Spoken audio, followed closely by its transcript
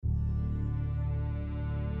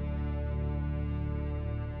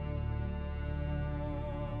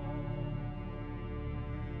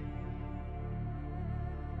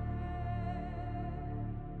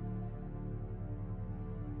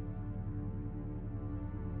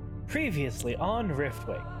Previously on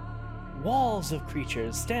Riftwake, walls of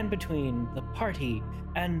creatures stand between the party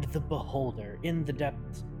and the beholder in the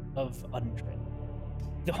depths of Undren.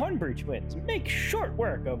 The Hornbrew twins make short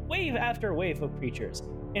work of wave after wave of creatures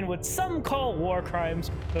in what some call war crimes,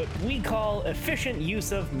 but we call efficient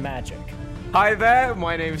use of magic. Hi there,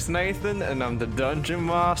 my name's Nathan, and I'm the Dungeon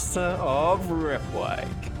Master of Riftwake.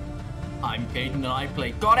 I'm Caden and I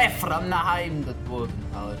play Gore from Naheim, the Dwarven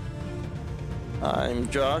Paladin. I'm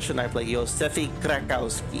Josh, and I play Yosefi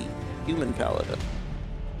Krakowski, Human Paladin.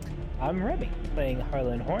 I'm Remy, playing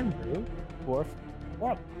Harlan Hornbrew, Dwarf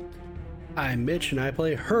Warlock. I'm Mitch, and I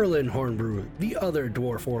play Herlin Hornbrew, the other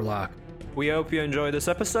Dwarf Warlock. We hope you enjoy this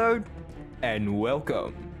episode, and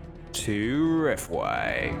welcome to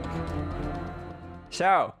Riftwake.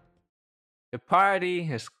 So, the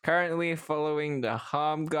party is currently following the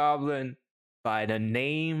hobgoblin by the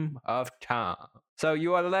name of Tom. So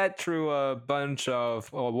you are led through a bunch of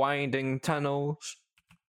winding tunnels,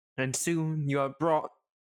 and soon you are brought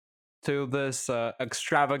to this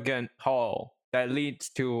extravagant hall that leads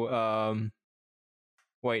to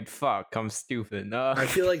wait, fuck, I'm stupid. I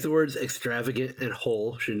feel like the words extravagant and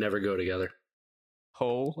whole should never go together.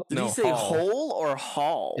 Hole? Did you say hole or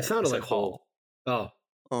hall? It sounded It's like a hole. Oh,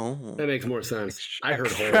 Oh, that makes more sense. I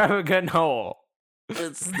heard hole. Extravagant hole.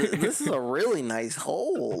 this is a really nice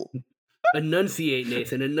hole. Enunciate,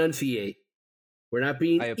 Nathan, enunciate. We're not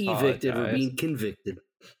being I evicted, we're apologize. being convicted.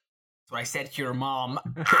 That's what I said to your mom.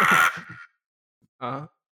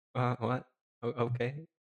 What? Okay.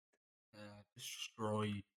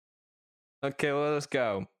 Destroyed. Okay, let us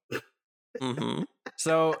go. Mm-hmm.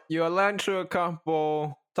 So you land through a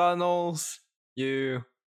couple tunnels. You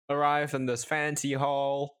arrive in this fancy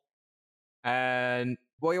hall, and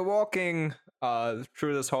while you're walking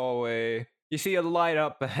through this hallway, you see a light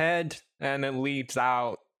up ahead, and it leads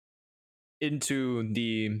out into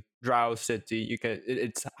the Drow City.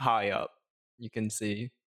 It's high up. You can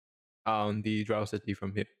see the Drow City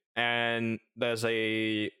from here, and there's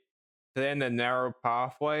a narrow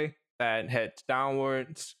pathway that heads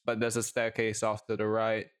downwards, but there's a staircase off to the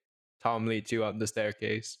right. Tom leads you up the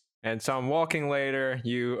staircase, and some walking later,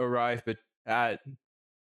 you arrive at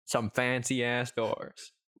some fancy ass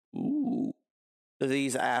doors. Ooh.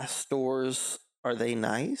 These ass doors, are they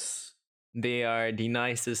nice? They are the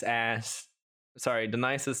nicest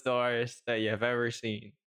doors that you have ever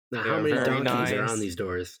seen. Now, They how are many very donkeys are nice. on these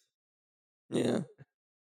doors? Yeah.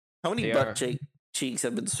 How many They butt are. cheeks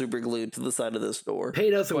have been super glued to the side of this door?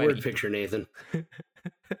 Paint us a 20. word picture, Nathan.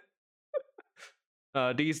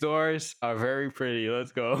 These doors are very pretty.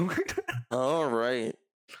 Let's go. All right.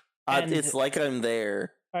 And- It's like I'm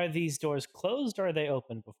there. Are these doors closed or are they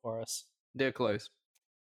open before us? They're close.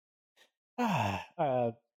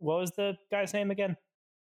 What was the guy's name again?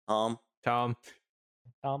 Tom. Tom.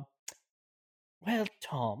 Well,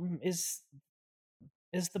 Tom, is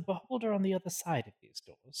the beholder on the other side of these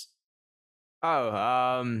doors?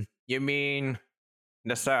 Oh, you mean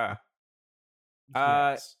the sir?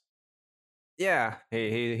 Yes. Yeah,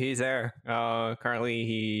 he's there. Currently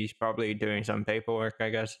he's probably doing some paperwork, I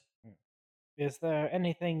guess. Is there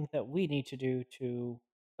anything that we need to do to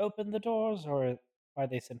open the doors, or are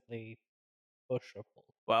they simply push or pull?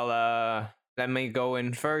 Well, let me go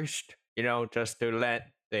in first. Just to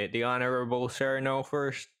let the honorable sir know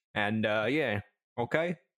first. And yeah,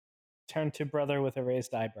 okay. Turn to brother with a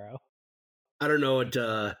raised eyebrow. I don't know what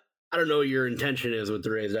your intention is with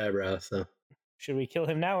the raised eyebrow, so. Should we kill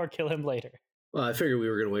him now or kill him later? Well, I figured we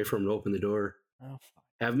were going to wait for him to open the door. Oh, fine.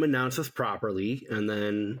 Have him announce us properly, and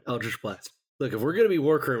then Eldritch Blast. Look, if we're going to be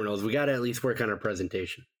war criminals, we got to at least work on our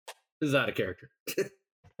presentation. This is out of character.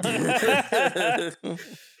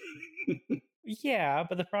 Yeah,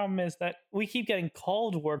 but the problem is that we keep getting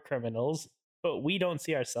called war criminals, but we don't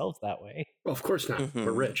see ourselves that way. Well, of course not. Mhm.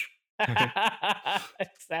 We're rich.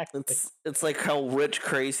 Exactly. It's like how rich,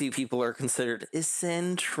 crazy people are considered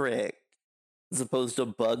eccentric, as opposed to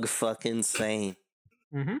bug fucking sane.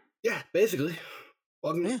 Mm-hmm. Yeah, basically.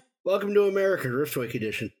 Welcome, Yeah. welcome to America, Riftwake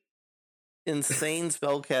Edition. Insane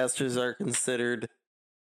spellcasters are considered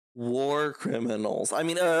war criminals. I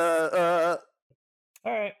mean, All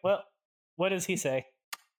right, well, what does he say?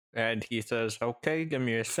 And he says, okay, give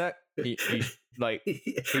me a sec. He's like,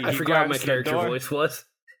 I forgot what my grabs the character door. voice was.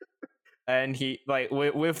 and he like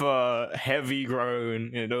with a heavy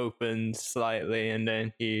groan, it opens slightly, and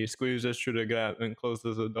then he squeezes through the gap and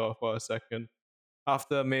closes the door for a second.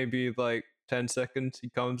 After maybe like 10 seconds, he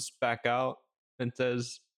comes back out and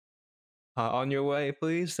says, on your way,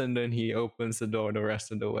 please. And then he opens the door the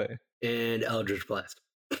rest of the way. And Eldritch Blast.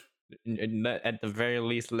 At the very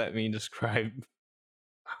least, let me describe.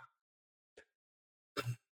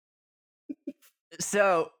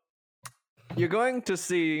 So you're going to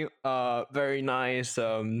see a very nice,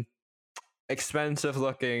 expensive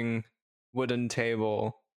looking wooden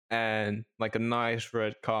table and like a nice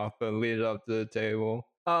red carpet lead up to the table.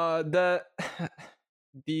 The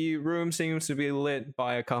the room seems to be lit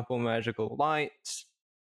by a couple magical lights,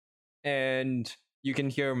 and you can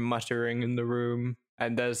hear muttering in the room.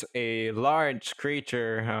 And there's a large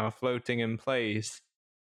creature floating in place,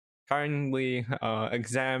 currently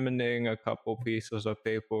examining a couple pieces of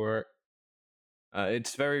paperwork.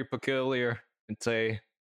 It's very peculiar. It's a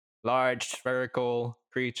large spherical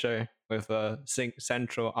creature with a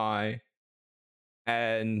central eye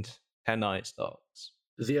and 10 eye stalks.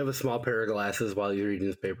 Does he have a small pair of glasses while he's reading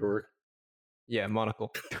his paperwork? Yeah,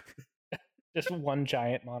 monocle. Just one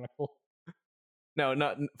giant monocle. No,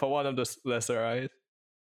 not for one of the lesser eyes.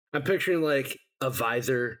 I'm picturing like a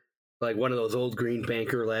visor, like one of those old green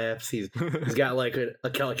banker laps. He's got like a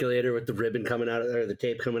calculator with the ribbon coming out of there, the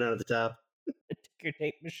tape coming out of the top. A ticker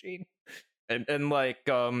tape machine. And like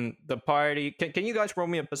the party. Can you guys roll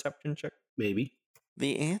me a perception check? Maybe.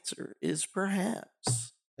 The answer is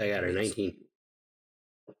perhaps. I got a 19.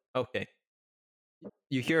 Okay.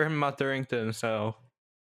 You hear him muttering to himself.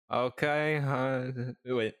 Okay,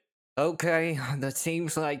 wait. Okay, that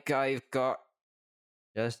seems like I've got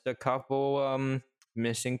just a couple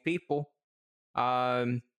missing people.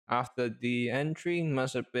 After the entry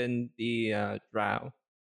must have been the drow.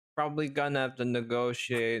 Probably gonna have to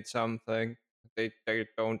negotiate something. They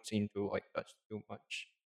don't seem to like us too much.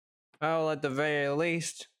 Well, at the very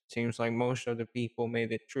least, seems like most of the people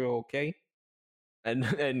made it through okay. And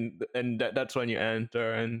that's when you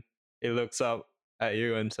enter, and he looks up at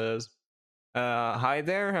you and says, "Hi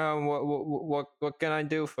there. What can I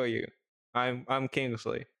do for you? I'm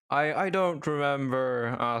Kingsley. I don't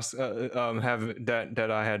remember have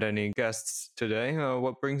that I had any guests today.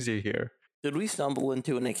 What brings you here?" Did we stumble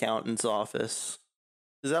into an accountant's office?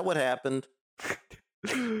 Is that what happened?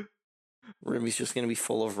 Remy's just gonna be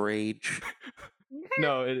full of rage.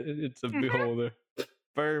 No, it's a beholder.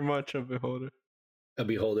 Very much a beholder. A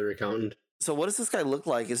beholder accountant. So what does this guy look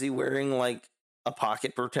like? Is he wearing like a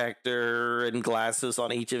pocket protector and glasses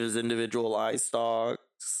on each of his individual eye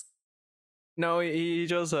stalks? No, he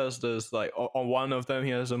just has this, like, on one of them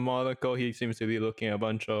he has a monocle. He seems to be looking at a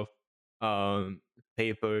bunch of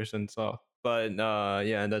papers and stuff. But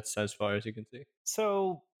yeah, that's as far as you can see.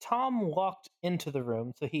 So Tom walked into the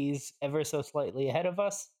room, so he's ever so slightly ahead of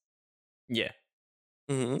us. Yeah.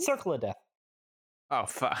 Mm-hmm. Circle of Death. Oh,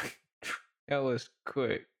 fuck. That was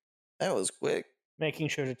quick. That was quick. Making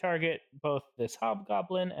sure to target both this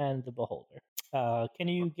hobgoblin and the beholder. Can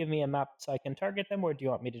you give me a map so I can target them, or do you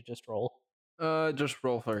want me to just roll? Just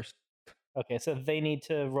roll first. Okay, so they need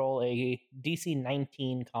to roll a DC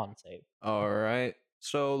 19 con save. Alright.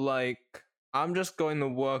 So, like, I'm just going to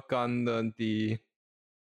work on the...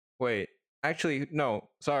 Wait. Actually, no.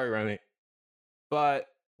 Sorry, Remy. But...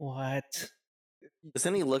 What?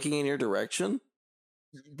 Isn't he looking in your direction?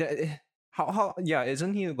 How yeah,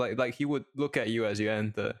 isn't he like he would look at you as you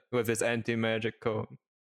enter with his anti-magic cone,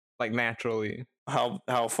 like naturally. How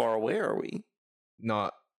far away are we?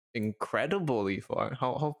 Not incredibly far.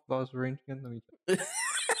 How far is the range again? Let me check.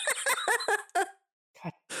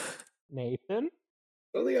 God. Nathan?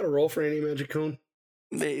 Oh, they got a roll for any magic cone.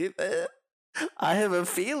 Nathan, I have a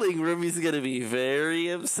feeling Remy's gonna be very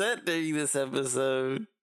upset during this episode.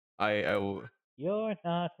 I will. You're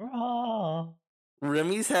not wrong.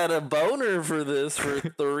 Remy's had a boner for this for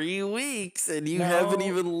 3 weeks, and you No. haven't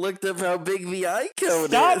even looked up how big the eye cone is.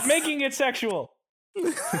 Stop making it sexual.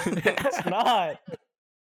 It's not.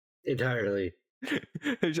 Entirely.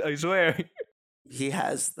 I swear. He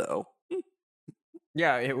has, though.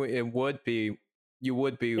 Yeah, it would be. You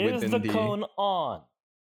would be Is within the cone on?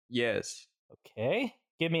 Yes. Okay.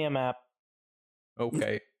 Give me a map.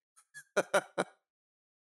 Okay.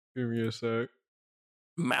 Give me a sec.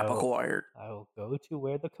 Map Oh. acquired. I'll go to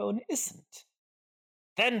where the cone isn't.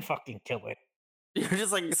 Then fucking kill it. You're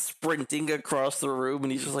just like sprinting across the room,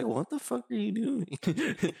 and he's just like, "What the fuck are you doing?"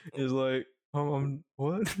 He's like,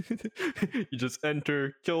 what? You just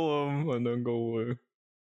enter, kill him, and then go away.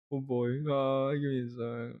 Oh boy. Give me a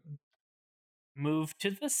sec. Move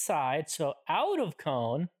to the side, so out of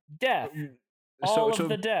cone, death. All of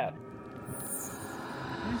the death.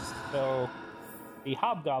 So the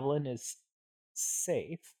hobgoblin is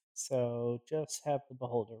safe. So just have the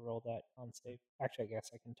beholder roll that con save. Actually, I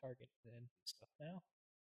guess I can target it and do stuff now.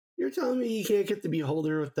 You're telling me you can't get the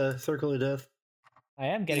beholder with the circle of death? I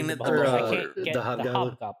am getting the Ain't it beholder. I the- can't get the the hobgoblin?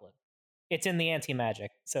 hobgoblin. It's in the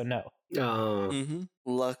anti-magic, so no. Oh,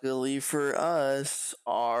 Luckily for us,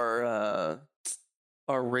 our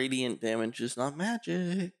Our radiant damage is not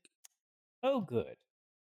magic. Oh, good.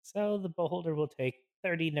 So the beholder will take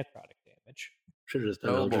 30 necrotic damage. Should have just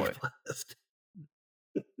done Oh, Eldritch boy. Blast.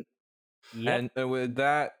 Yep. And with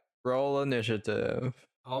that, roll initiative.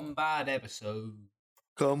 Combat episode.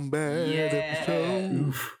 Combat Yeah.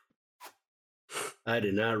 Oof. I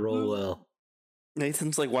did not roll well.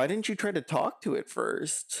 Nathan's like, why didn't you try to talk to it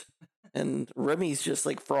first? And Remy's just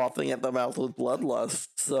like frothing at the mouth with bloodlust,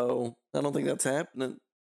 so I don't think that's happening.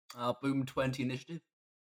 Boom 20 initiative.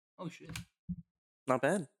 Oh shit. Not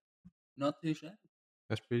bad. Not too shabby.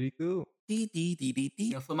 That's pretty cool. You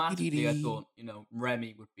know, thematically, I thought,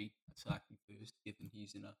 Remy would be attacking first, given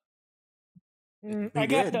he's in a... I He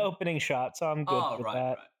got did. the opening shot, so I'm good with that.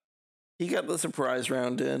 right. He got the surprise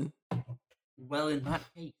round in. Well, in that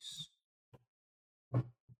case...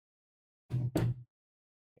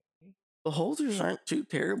 Beholders aren't too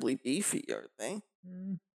terribly beefy, are they?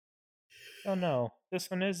 Oh no, this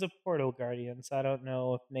one is a portal guardian, so I don't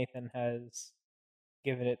know if Nathan has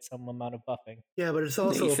given it some amount of buffing. Yeah, but it's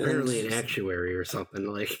also Nathan's apparently an just- actuary or something.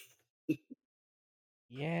 Like,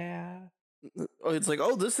 Yeah. Oh, it's like,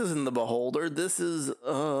 oh, this isn't the beholder. This is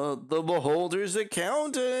the beholder's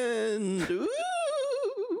accountant. Ooh.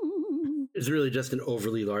 it's really just an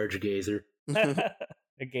overly large gazer.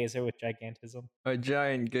 A gazer with gigantism. A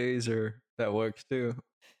giant gazer that works too.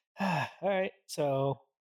 All right, so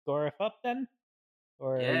Gorif up then?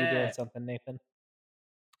 Or are you doing Yeah. something, Nathan?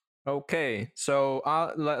 Okay, so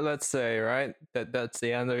let's say, right, that's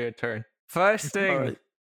the end of your turn. First thing All right.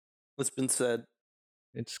 What's been said?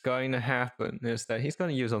 it's going to happen is that he's going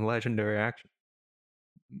to use a legendary action,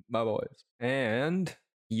 my boys, and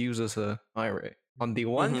he uses a eye ray on the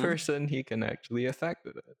one Mhm. person he can actually affect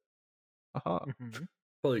with it. Aha. Mhm.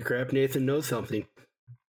 Holy crap, Nathan knows something.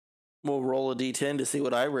 We'll roll a d10 to see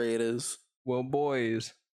what eye ray it is. Well,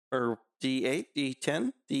 boys, Or d8,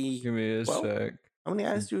 d10, give me a 12? sec. How many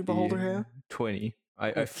eyes do a beholder have? 20.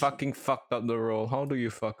 I Oh, fucking fucked up the roll. How do you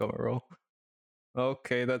fuck up a roll?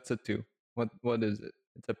 Okay, that's a 2. What is it?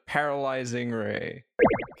 It's a paralyzing ray.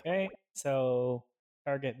 Okay, so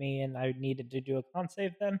target me, and I needed to do a con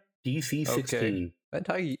save then? DC Okay. 16. Did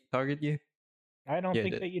I target you? I don't Yeah, I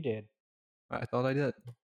think did. that you did. I thought I did.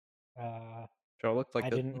 Sure looked like I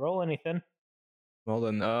that. didn't roll anything, Well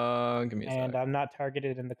then, give me a and sec. I'm not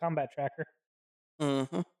targeted in the combat tracker.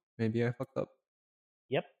 Mm-hmm. Maybe I fucked up.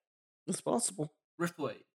 Yep. It's possible.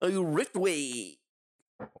 Riftway. Oh, you Riftway.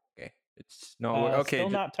 Okay, it's no. Okay, Still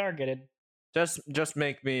not targeted. just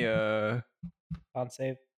make me a Con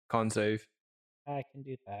save. con save. I can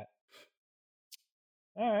do that.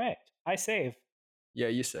 All right, I save. Yeah,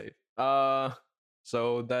 you save.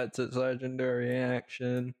 So that's its legendary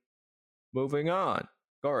action. Moving on,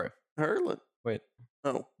 Gorif. Hurlet. Wait,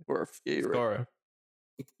 Oh, Gorf. Yeah, you're right. Gorif.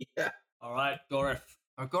 Yeah. Alright, Gorif.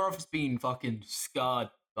 Gorif has been fucking scarred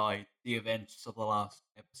by the events of the last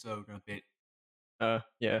episode and a bit.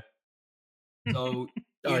 Yeah. So,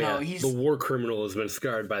 Oh, you know, yeah. he's... The war criminal has been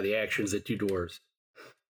scarred by the actions of two dwarves.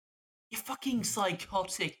 You fucking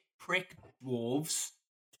psychotic prick dwarves.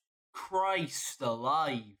 Christ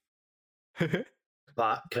alive.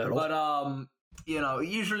 Bot kettle. But,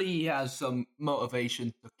 usually he has some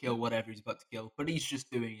motivation to kill whatever he's about to kill, but he's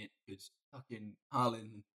just doing it because fucking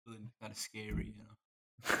Harlan is kind of scary, you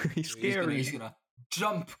know. He's So He's scary. gonna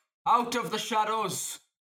jump out of the shadows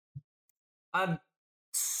and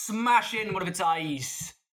smash in one of its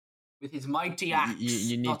eyes with his mighty axe.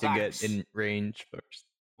 You need not to axe. get in range first.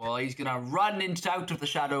 Well, he's gonna run out of the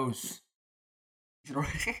shadows. He's gonna...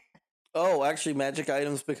 Oh, actually, magic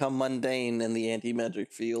items become mundane in the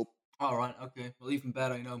anti-magic field. All right, okay. Well, even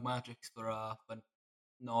better, magics for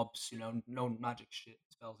knobs. No magic shit,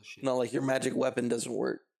 spells of shit. Not like your magic weapon doesn't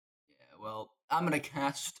work. Yeah, well, I'm gonna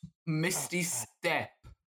cast Misty Step.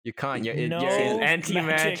 You can't. You're, No you're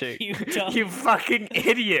anti-magic. magic, you dumb- You fucking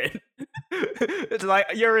idiot. It's like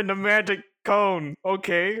you're in the magic cone.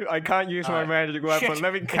 Okay, I can't use my Alright. magic weapon. Shit,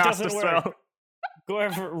 Let me it cast a doesn't spell. work.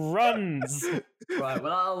 Gorf runs. Right.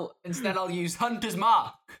 Well, I'll use Hunter's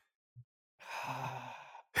Mark.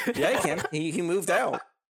 Yeah, he can. He moved out.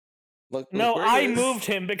 Look No, where he I is. moved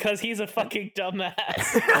him because he's a fucking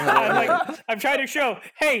dumbass. I'm trying to show,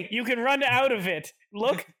 hey, you can run out of it.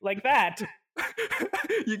 Look, like that.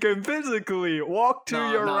 You can physically walk to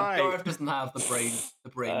your right. Dorif doesn't have the brain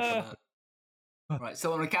for that. Right,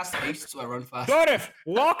 so I'm gonna cast haste, so I run fast. Gorif,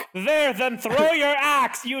 walk there, then throw your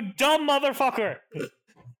axe, you dumb motherfucker.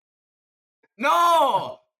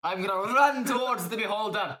 No! I'm gonna run towards the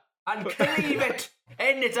beholder and cleave it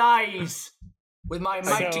in its eyes with my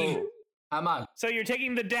mighty Hammer. So you're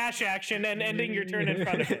taking the dash action and ending your turn in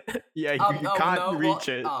front of it. Yeah, you Oh, can't no, reach what?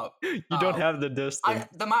 it. Oh, You don't oh. have the distance.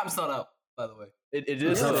 The map's not up, by the way. It It's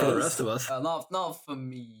is not for the is. rest of us. Not for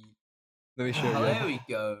me. Let me show Oh, you. there we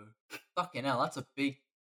go. Fucking hell, that's a big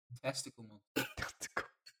testicle monster.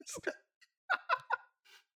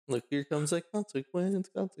 Look, here comes a consequence.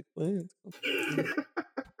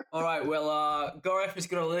 All right, well, Goref is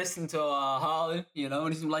gonna listen to Harlan, you know,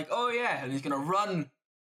 and he's like, "Oh yeah," and he's gonna run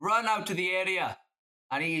out to the area,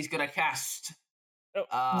 and he's gonna cast.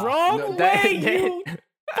 Wrong no, way, that- you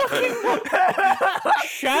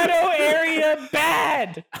shadow area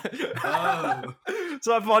bad. Oh.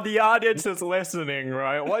 So for the audience who's listening,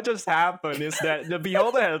 right, what just happened is that the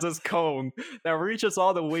beholder has this cone that reaches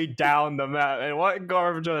all the way down the map, and what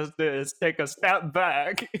Garv just did is take a step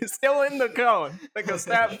back. He's still in the cone, take a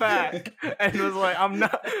step back, and was like, "I'm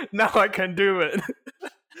not now. I can do it."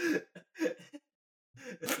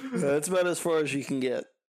 That's about as far as you can get.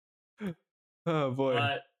 Oh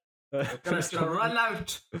boy. It's gonna run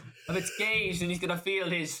out of its gaze, and he's gonna feel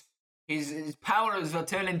his powers will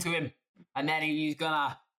turn into him, and then he's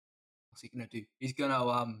gonna. What's he gonna do? He's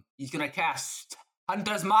gonna cast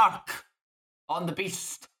Hunter's Mark on the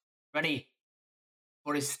beast, ready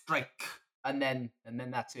for his strike, and then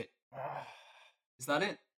that's it. Is that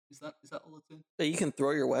it? Is that all it's in? So you can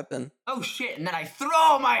throw your weapon. Oh shit! And then I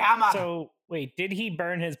throw my hammer. So wait, did he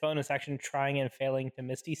burn his bonus action trying and failing to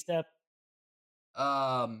Misty Step?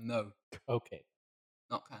 No, Okay.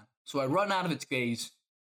 not can. So I run out of its gaze.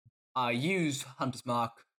 I use Hunter's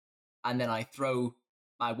Mark, and then I throw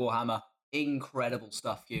my warhammer. Incredible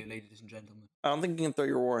stuff here, ladies and gentlemen. I don't think you can throw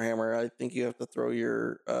your warhammer. I think you have to throw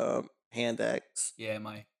your hand axe. Yeah,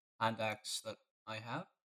 my hand axe that I have.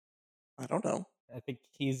 I don't know. I think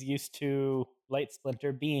he's used to Light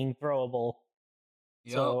Splinter being throwable.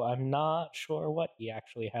 Yup. So I'm not sure what he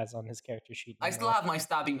actually has on his character sheet. I still anymore. have my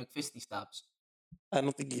stabbing McFisty stabs. I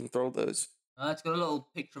don't think you can throw those. It's got a little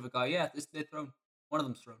picture of a guy. Yeah, they're thrown. One of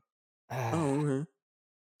them's thrown. Oh, okay.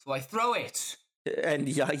 So I throw it. And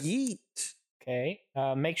yeet. Okay.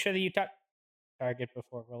 Make sure that you target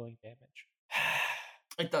before rolling damage.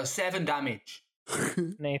 It does 7 damage.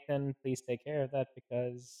 Nathan, please take care of that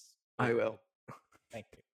because I will. thank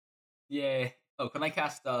you. Yeah. Oh, can I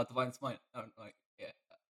cast Divine Smite? Oh, right.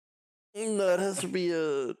 Yeah. No, it has to be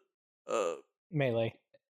a Melee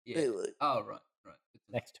Yeah. melee. Oh, right. Good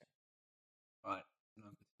to know. next turn. Right. Good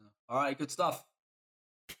to know. All right. Good stuff.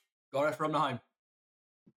 Goref Rumnheim.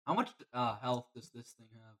 How much health does this thing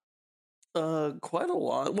have? Quite a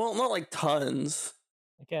lot. Well, not like tons.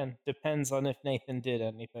 Again, depends on if Nathan did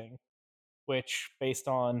anything. Which, based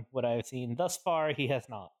on what I've seen thus far, he has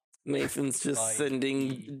not. Nathan's just Like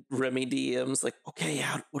sending Remy DMs like, okay,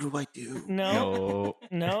 what do I do? No,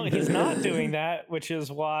 no, he's not doing that, which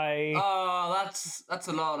is why. Oh, that's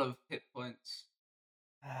a lot of hit points,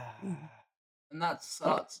 and that's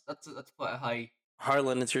quite a high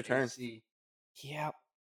Harlan, it's your turn. AC. Yep.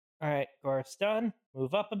 All right, Gorf's done.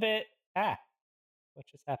 Move up a bit. What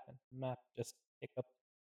just happened? The map just hiccup.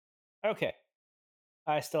 Okay.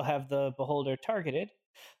 I still have the Beholder targeted.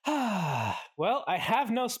 Well, I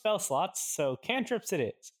have no spell slots, so cantrips it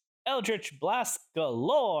is. Eldritch Blast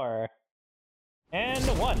galore. And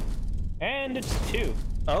 1. And 2.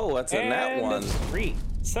 Oh, that's a and nat one. 3.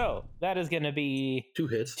 So that is going to be 2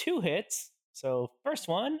 hits. 2 hits. So first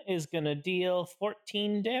one is going to deal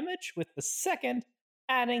 14 damage, with the second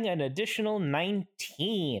adding an additional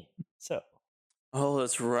 19. So Oh,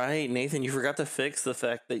 that's right. Nathan, you forgot to fix the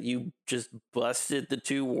fact that you just busted the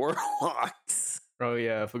 2 warlocks. Oh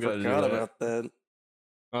yeah, I forgot to do Forgot that. about that.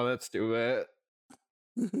 Oh, let's do it.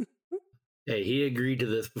 Hey, he agreed to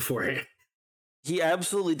this beforehand. He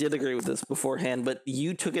absolutely did agree with this beforehand, but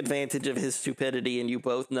you took advantage of his stupidity and you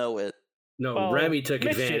both know it. No, Well, Remy took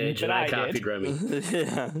mission, advantage, and but I I did. copied Remy.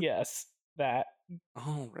 Yeah. yes, that.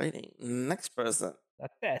 Alrighty. Next person.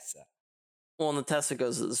 Natessa. Well, Natessa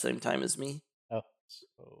goes at the same time as me. Oh,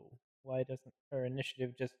 so why doesn't her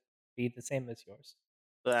initiative just be the same as yours?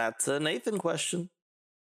 That's a Nathan question.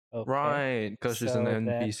 Okay. Right, because she's an So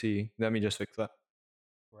that- NPC. Let me just fix that.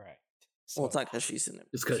 Right. Well, it's So- not because she's in it.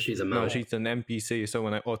 It's because she's a No, mouse. she's an NPC, so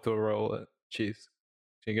when I auto roll it, she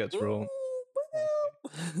gets rolled.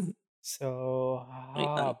 So, Wait, I'm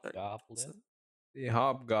sorry. Hobgoblin. The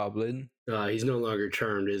Hobgoblin. He's no longer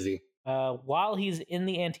charmed, is he? While he's in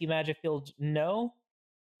the anti-magic field, no.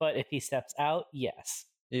 But if he steps out, yes.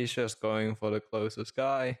 He's just going for the closest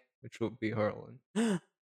guy, which would be Hurlin.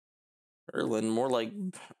 Berlin, more like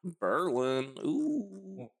Berlin.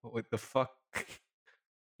 Ooh. What the fuck?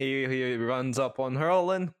 He runs up on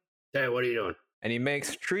Hurlin, Hey, what are you doing? and he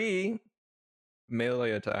makes 3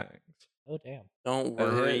 melee attacks. Oh damn. Don't That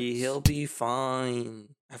worry, hits. he'll be fine.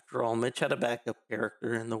 After all, Mitch had a backup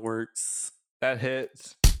character in the works. That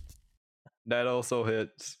hits. That also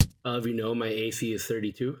hits. If you know, my AC is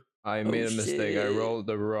 32. I made a mistake. I shit. rolled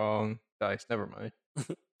the wrong dice. Never mind. I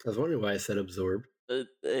was wondering why I said absorb.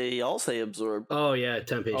 They all say absorb. Oh yeah,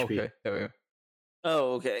 temp HP. Okay, there we go.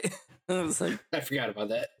 Oh, okay. I was like, I forgot about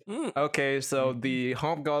that. Okay, so the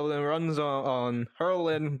hobgoblin runs on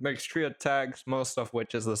Hurlin, makes 3 attacks, most of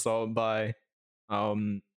which is assaulted by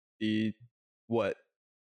the what?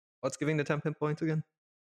 What's giving the 10 hit points again?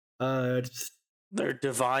 It's their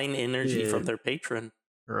divine energy Yeah. from their patron.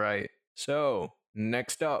 Right. So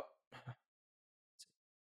next up,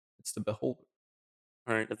 it's the beholder.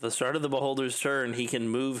 All right. At the start of the beholder's turn, he can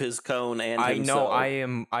move his cone and I know. himself.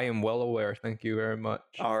 I am well aware. Thank you very much.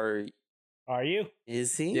 Are you?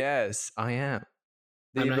 is he? Yes, I am.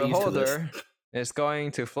 The I'm not used to this. beholder is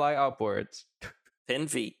going to fly upwards 10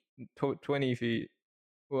 feet, 20 feet.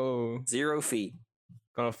 Whoa. 0 feet.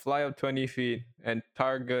 Gonna fly up 20 feet and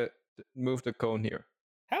move the cone here.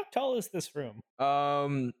 How tall is this room?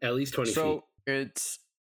 At least 20 so feet. it's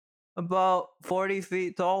about 40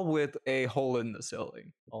 feet tall with a hole in the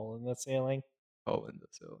ceiling. Hole in the ceiling. Hole in the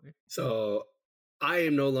ceiling. So I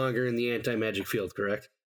am no longer in the anti-magic field, correct?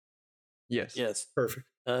 Yes. Yes. Perfect.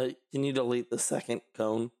 Can you delete the second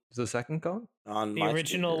cone Is the second cone? on The my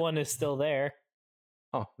original finger? one is still there.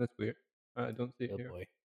 Oh, that's weird. I don't see it Oh here. boy.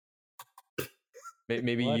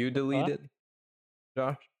 Maybe What you delete the? it,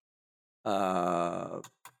 Josh.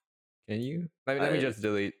 Can you? Let me I- just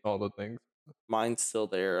delete all the things. Mine's still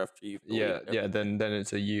there after you've Yeah, deleted yeah. everything. Then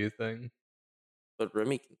it's a you thing. But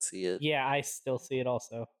Remy can see it. Yeah, I still see it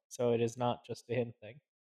also. So it is not just a him thing.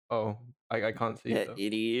 Oh, I can't see Yeah, it though.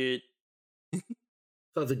 idiot.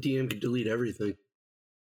 Thought the DM could delete everything.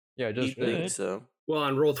 Yeah, You just think did. so? Well,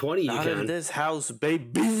 on roll 20 you Not in can. this house,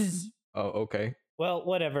 baby. Oh, okay. Well,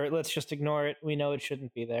 whatever. Let's just ignore it. We know it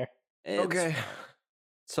shouldn't be there. It's- Okay.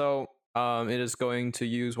 So, it is going to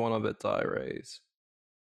use one of its eye rays.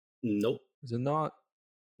 Nope. Is it not?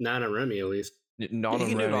 Not on Remy, at least. Not You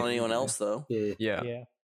can do it on Remy. anyone else, though. Yeah. Yeah. Yeah.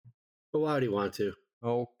 But why would he want to?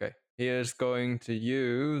 Okay. He is going to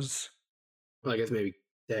use Well, I guess maybe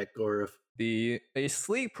attack Gorif. a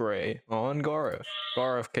sleep ray on Gareth.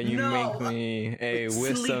 Gareth, can you No, make me a sleep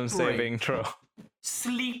wisdom ray. saving throw?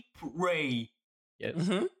 Sleep Ray. Yes.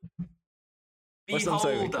 Mm-hmm. Wisdom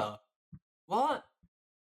saving Beholder. What?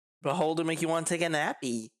 Beholder make you want to take a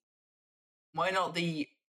nappy. Why not the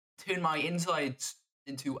turn my insides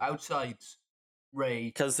into outsides Ray?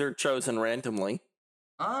 Because they're chosen randomly.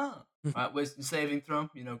 Ah. Right, wisdom saving throw.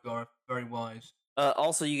 You know, Gareth, very wise.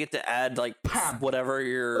 Also, you get to add, like, Pam. whatever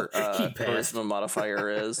your He passed. charisma modifier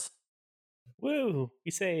is. Woo!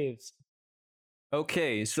 He saves.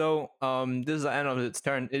 Okay, so this is the end of its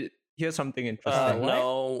turn. Here's something interesting. what?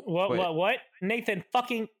 No. What? Wait. What? Nathan,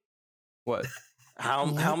 fucking. What?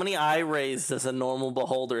 How many eye rays does a normal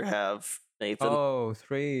beholder have, Nathan? Oh,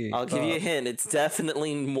 3. I'll give you a hint. It's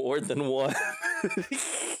definitely more than one.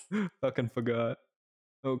 Fucking forgot.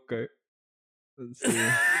 Okay. Let's see.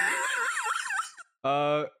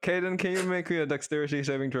 Caden, can you make me a dexterity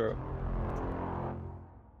saving throw?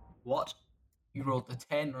 What? You rolled a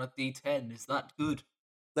 10 or a d10. Is that good?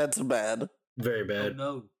 That's bad. Very Oh bad.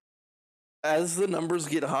 no. As the numbers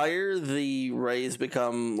get higher, the rays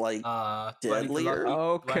become like. Do I need to Deadlier? lucky? Do I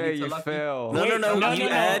Okay, need to you lucky? fail. No, Wait, no. no, You no,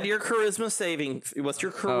 no. add your charisma saving. What's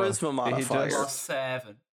your charisma he modifier? just- Plus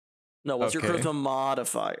 7. No, what's your Okay. charisma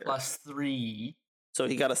modifier? Plus 3. So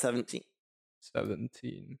he got a 17.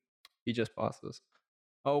 17. He just passes.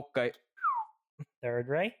 Okay. Third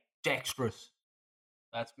ray. Dexterous.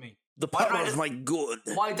 That's me. The Why power don't I of just- my good.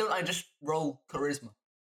 Why don't I just roll charisma?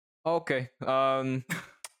 Okay.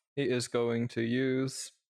 He is going to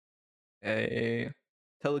use a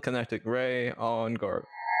telekinetic ray on Garb.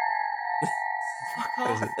 Fuck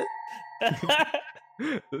Is off.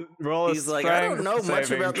 Roll a He's like, I don't strength know much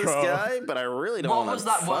saving about this throw. guy, but I really don't What want was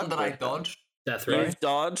that one that I dodged? dodged? Death Right. ray. You've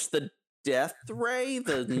dodged the death ray,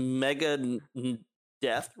 the mega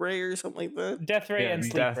death ray, or something like that. Death ray Yeah, and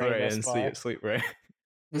sleep death ray. ray thus and far. sleep ray.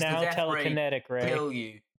 Does the Now death ray telekinetic ray. kill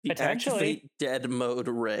you. The Potentially. activate dead mode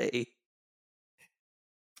ray.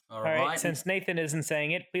 All right. Since Nathan isn't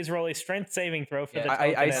saying it, please roll a strength saving throw for Yeah. the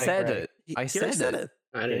I telekinetic said ray. it. He I already said said it.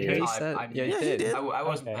 I didn't Yeah, hear he it. said. I Yeah, he Yeah, he did. did. I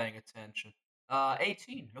wasn't Okay. paying attention.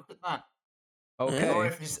 18. Look at that. Okay.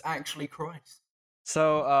 Gareth is actually Christ.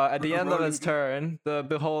 So at the end of Rolling its good. turn, the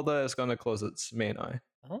beholder is gonna close its main eye,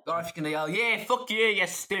 Gareth can yell, "Yeah, fuck you, you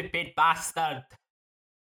stupid bastard!"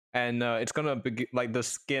 and it's gonna be like the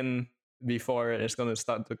skin before it is gonna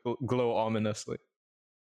start to glow ominously.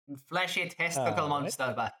 Fleshy testicle Alright.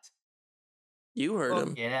 monster, but You heard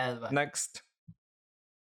him. Get out of the way. Next.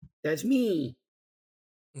 That's me.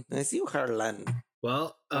 That's you, Harlan.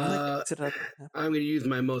 Well, I'm I'm going to use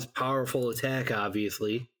my most powerful attack,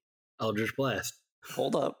 obviously. Eldritch Blast.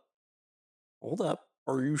 Hold up.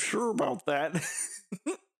 Are you sure about that?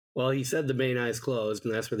 Well, he said the main eye's closed,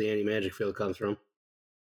 and that's where the anti-magic field comes from.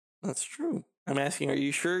 That's true. I'm asking, are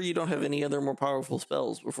you sure you don't have any other more powerful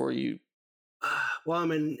spells before you... Well, I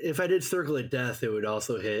mean, if I did Circle of Death, it would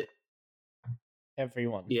also hit.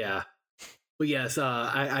 Everyone. Yeah. But yes,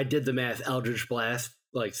 I did the math. Eldritch Blast,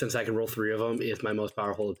 like, since I can roll 3 of them, is my most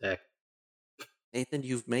powerful attack. Nathan,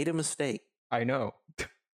 you've made a mistake. I know.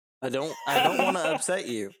 I don't want to upset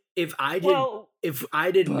you. If I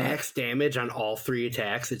did max damage on all 3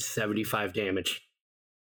 attacks, it's 75 damage.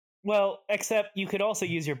 Well, except you could also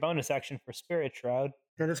use your bonus action for Spirit Shroud.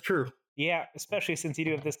 That is true. Yeah, especially since you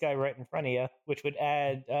do have this guy right in front of you, which would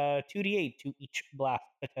add 2d8 to each blast,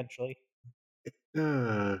 potentially.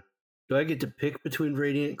 Do I get to pick between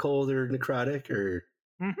Radiant, Cold, or Necrotic, or?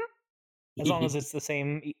 As long as it's the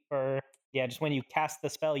same for... Yeah, just when you cast the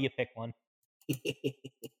spell, you pick one.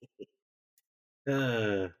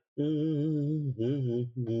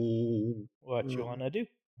 What you want to do?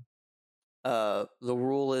 The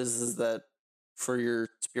rule is that for your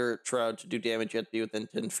Spirit Shroud to do damage, you have to be within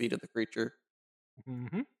 10 feet of the creature.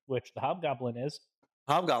 Which the Hobgoblin is.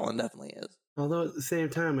 Hobgoblin definitely is. Although at the same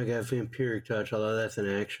time, I got Vampiric Touch, although that's an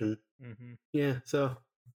action. Yeah, so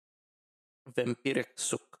Vampiric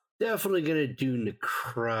Sook. definitely gonna do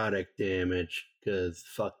necrotic damage, because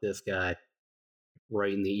fuck this guy.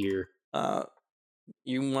 Right in the ear.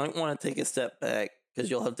 You might want to take a step back, because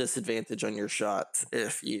you'll have disadvantage on your shots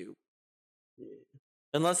if you...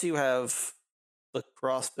 Unless you have the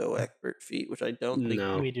crossbow expert feat, which I don't think...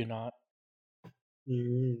 No. We do not.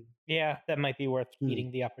 Yeah, that might be worth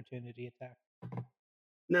eating the opportunity attack.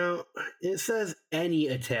 Now, it says any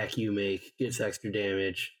attack you make gets extra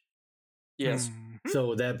damage. Yes. So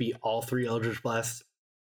would that be all 3 Eldritch Blasts?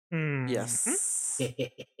 Yes.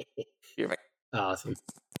 You're right. Awesome.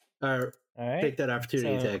 All right. Take that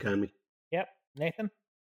opportunity attack on me. Yep. Nathan?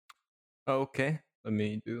 Okay, let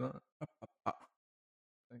me do that.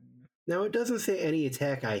 Now, it doesn't say any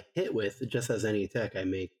attack I hit with. It just says any attack I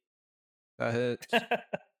make. That hits.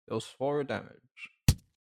 Deals 4 damage.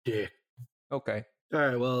 Dick. Okay. All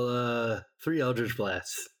right, well, 3 Eldritch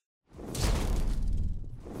Blasts.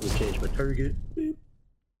 Let me change my target. Boop,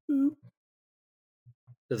 boop.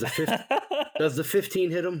 Does the 15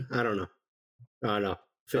 hit him? I don't know. Oh, no.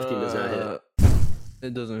 15 does not hit.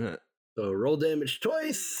 It doesn't hit. So roll damage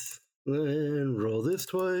twice, then roll this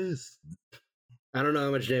twice. I don't know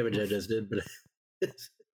how much damage I just did, but it's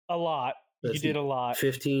a lot. You did a lot.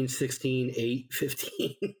 15, 16, 8,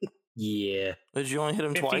 15. Yeah. Did you only hit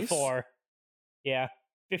him 54. twice? Yeah.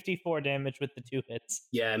 54 damage with the 2 hits.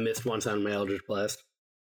 Yeah, I missed once on my Eldritch Blast.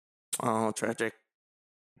 Oh, tragic.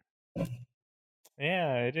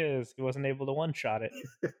 Yeah, it is. He wasn't able to one-shot it.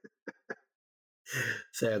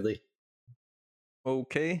 Sadly.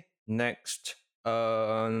 Okay, next.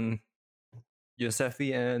 Yosefi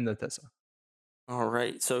and Natessa. All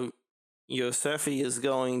right, so Yosefi is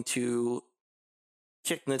going to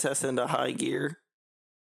kick Natessa into high gear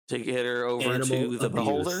to get her over to the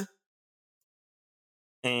Beholder.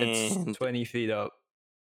 And it's 20 feet up.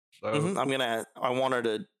 So I want her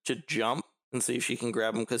to jump and see if she can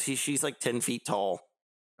grab him, because she's like 10 feet tall.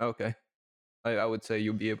 Okay. I would say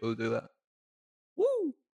you'll be able to do that.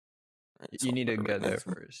 Woo! Right, you need to get there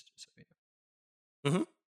first. So, yeah.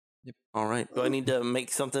 Yep. All right. Do I need to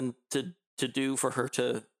make something to do for her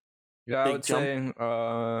to? Yeah, I would say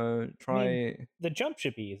try. I mean, the jump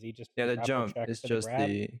should be easy. Just the jump is just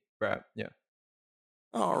the grab. Yeah.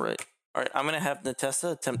 All right. All right. I'm gonna have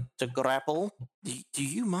Natessa attempt to grapple. Do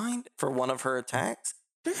you mind for one of her attacks?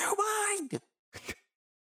 Do you mind?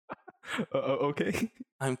 Okay.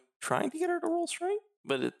 I'm trying to get her to roll strength,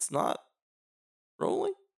 but it's not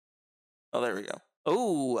rolling. Oh, there we go.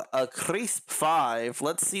 Oh, a crisp 5.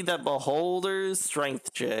 Let's see that Beholder's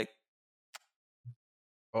strength check.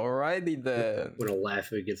 Alrighty then. I'm gonna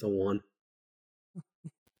laugh if it gets a 1.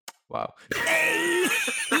 Wow. Hey!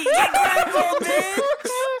 You grappled, bitch!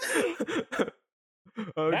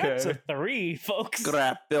 Okay. That's a 3, folks.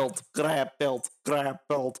 Grappled.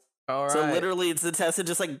 All right. So literally, it's Natessa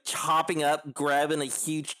just like chopping up, grabbing a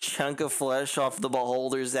huge chunk of flesh off the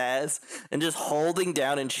Beholder's ass, and just holding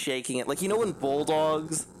down and shaking it. Like, you know when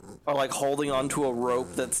bulldogs are like holding onto a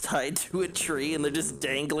rope that's tied to a tree, and they're just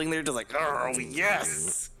dangling there, just like, oh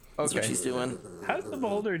yes. That's what she's doing. How's the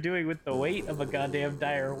Beholder doing with the weight of a goddamn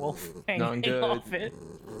dire wolf hanging off it?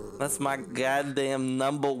 That's my goddamn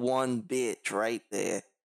number 1 bitch right there.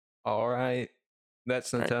 All right.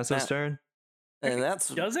 That's Alright, Natassa's that- turn. And that's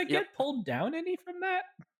Does it yep. get pulled down any from that?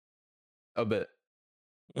 A bit.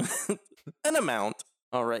 an amount.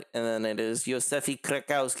 All right, and then it is Yosefi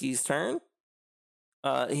Krakowski's turn.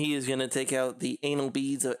 He is gonna take out the anal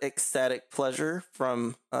beads of ecstatic pleasure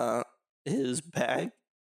from his bag,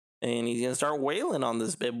 and he's gonna start wailing on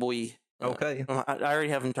this bad boy. Okay. I already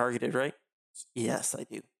have him targeted, right? Yes, I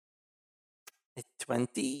do. It's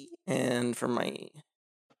 20, and for my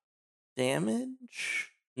damage,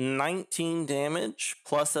 19 damage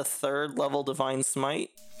plus a 3rd level divine smite.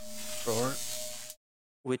 Sure.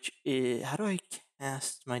 Which is, how do I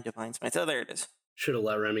cast my divine smite? Oh, there it is. Should have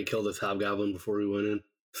let Remy kill this hobgoblin before we went in.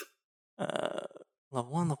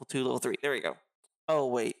 Level 1, level 2, level 3. There we go. Oh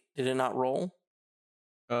wait, did it not roll?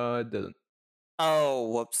 It didn't. Oh,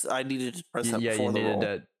 whoops! I needed to press that Yeah, before you the needed roll.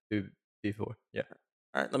 that before. Yeah.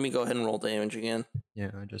 All right, let me go ahead and roll damage again.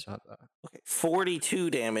 Yeah, I just had that. Okay, 42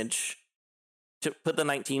 damage. To put the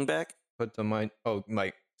 19 back. Put the mind. Oh,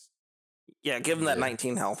 Mike. Yeah, give him that Yeah.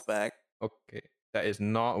 19 health back. Okay. That is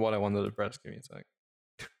not what I wanted to press. Give me a sec.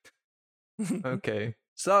 Okay.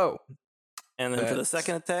 So, And then for the That's-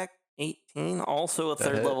 second attack, 18. Also a That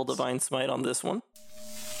 3rd level hits. divine smite on this one.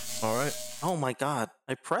 all right. Oh my god,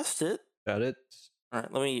 I pressed it. Got it. All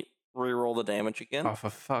right, let me re-roll the damage again. Oh, for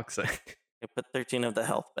fuck's sake. I put 13 of the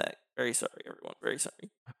health back. Very sorry, everyone. Very sorry.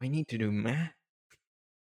 We need to do math.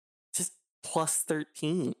 Just plus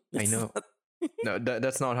 13. I It's know. not- No,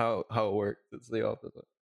 that's not how it works. It's the opposite.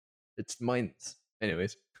 It's minus.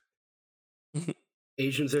 Anyways,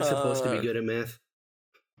 Asians are supposed to be Uh, good at math.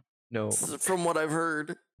 no. From what I've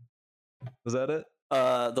heard. Was that it?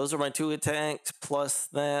 Those are my 2 attacks. Plus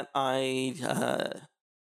that,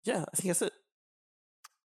 yeah, I think that's it.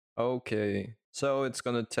 Okay. So it's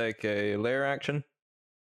gonna take a layer action,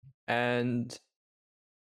 and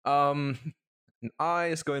an eye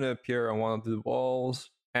is going to appear on one of the walls,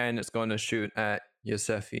 and it's going to shoot at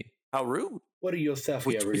Yosefi. How rude. What are Yosefi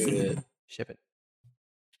Which ever we- good at? Ship it.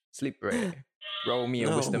 Sleep ray. Roll me a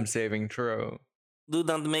No. wisdom saving throw. Do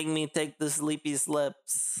not make me take the sleepy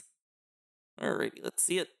slips. Alrighty, let's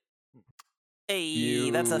see it. Hey,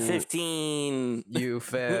 that's a You- 15. You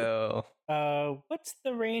fail. What's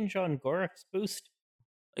the range on Gorok's boost?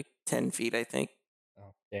 Like 10 feet, I think.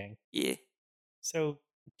 Oh, dang. Yeah. So,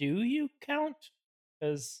 do you count?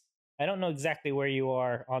 Because I don't know exactly where you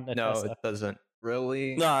are on the No, Tessa. it doesn't.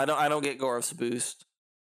 Really? No, I don't get Gorov's boost.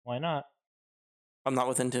 Why not? I'm not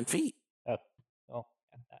within 10 feet. Oh,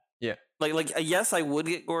 got that. Like yes, I would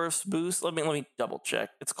get Gorov's boost. Let me double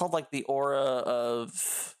check. It's called like the aura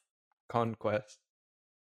of. Conquest.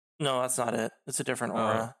 No, that's not it. It's a different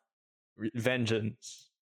aura. Vengeance.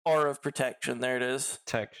 Aura of protection. There it is.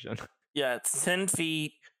 Protection. Yeah, it's 10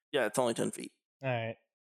 feet. Yeah, it's only 10 feet. All right.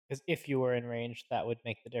 Because if you were in range, that would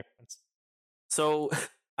make the difference. So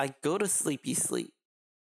I go to sleepy sleep.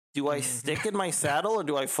 Do I stick in my saddle or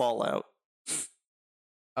do I fall out?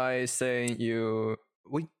 I say you.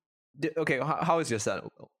 Okay, how is your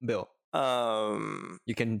saddle, Bill?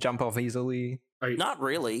 You can jump off easily. Not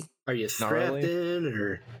really. Are you Not strapped really? in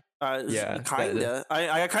or Yeah, kinda.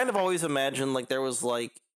 I kind of always imagined like there was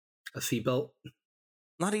like a seatbelt?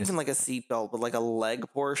 not even like a seatbelt, but like a leg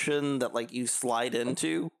portion that like you slide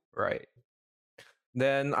into. Right.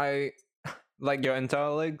 Then I like your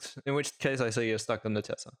entire legs, in which case I say you're stuck on the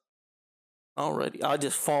Tessa. Alrighty, I'll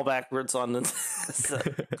just fall backwards on the.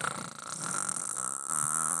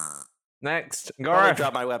 Next, I Garth.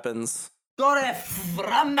 drop my weapons. Goref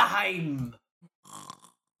Ramnaheim!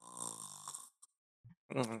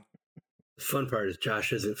 Mhm. The fun part is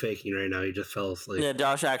Josh isn't faking right now. He just fell asleep. Yeah,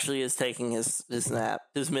 Josh actually is taking his nap,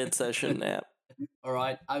 his mid-session nap.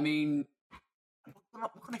 Alright, I mean,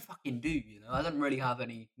 what can I fucking do, you know? I don't really have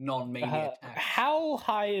any non-melee attacks. How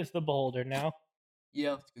high is the beholder now?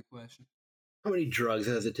 Yeah, that's a good question. How many drugs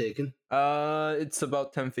has it taken? It's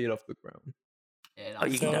about 10 feet off the ground. Yeah, Oh,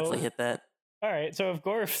 you can So- definitely hit that. All right, so if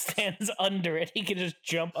Gorf stands under it, he can just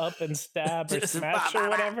jump up and stab or Just smash bah, bah, or bah.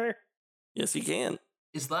 whatever. Yes, you can.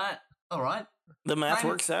 Is that alright? The math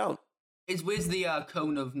Fine. works out. Where's the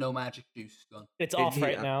cone of no magic juice gone? It's off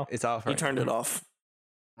right Yeah, now. It's off You right turned now. it off.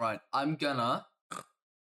 Right, I'm gonna.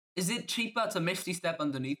 Is it cheaper to Misty Step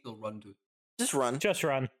underneath or run to it? Just run. Just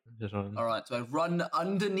run. Just run. Alright, so I run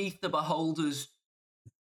underneath the beholder's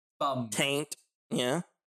bum. Taint. Yeah.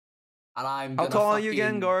 And I'm How gonna tall are you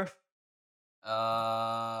again, fucking, Garth?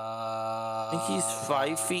 I think he's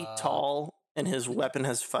 5 feet tall, and his weapon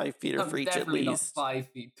has 5 feet of I'm reach at definitely not least. 5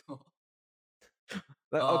 feet tall.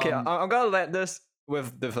 Okay, Um, I'm gonna let this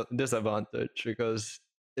with disadvantage because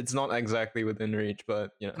it's not exactly within reach,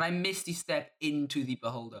 but you know. Can I Misty Step into the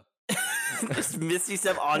beholder? Just Misty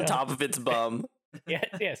Step on Yeah. top of its bum.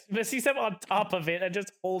 Yes. But see them on top of it and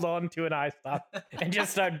just hold on to an eye stop and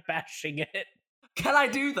just start bashing it. Can I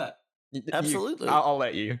do that? Absolutely. I'll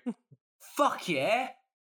let you. Fuck yeah!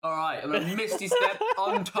 Alright, I'm gonna Misty Step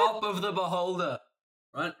on top of the beholder.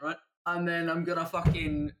 Right. And then I'm gonna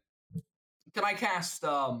fucking... Can I cast,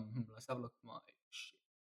 let's have a look at my shit.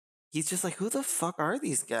 He's just like, who the fuck are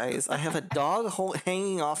these guys? I have a dog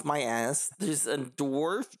hanging off my ass. There's a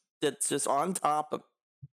dwarf that's just on top of.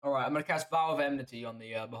 Alright, I'm gonna cast Vow of Enmity on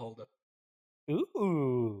the beholder. Ooh.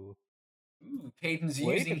 Ooh, Caden's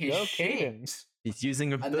Way using to his go, shit. Cadence. He's using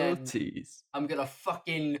then- abilities. I'm gonna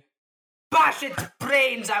fucking bash its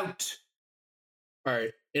brains out! All right.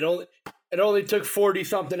 It only took 40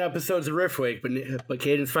 something episodes of Riftwake, but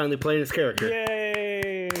Caden's finally playing his character.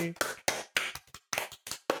 Yay!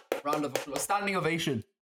 Round of applause. Standing ovation.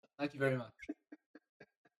 Thank you very much.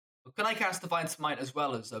 Can I cast Divine Smite as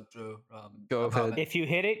well as Joe? Go ahead. If you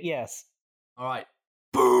hit it, yes. Alright.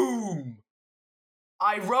 Boom!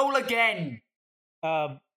 I roll again!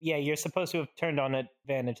 Yeah, you're supposed to have turned on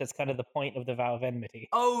advantage. That's kind of the point of the Vow of Enmity.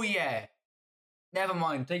 Oh yeah. Never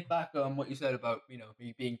mind. Take back what you said about,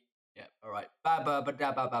 me being... Yeah, alright.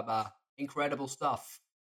 Ba. Incredible stuff.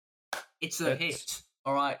 It's a hit.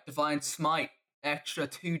 Alright, Divine Smite. Extra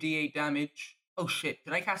 2d8 damage. Oh shit,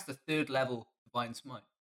 can I cast a 3rd level Divine Smite?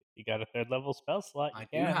 You got a 3rd level spell slot. I you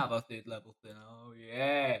do can. have a 3rd level thing. Oh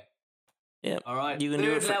yeah. Yep. Alright, You can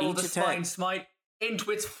do it 3rd for level each Divine attack. Smite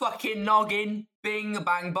into its fucking noggin. Bing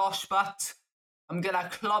bang bosh butt. I'm gonna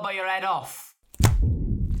clobber your head off.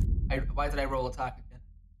 Why did I roll attack again?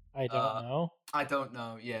 I don't know. I don't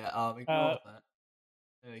know. Yeah, ignore that.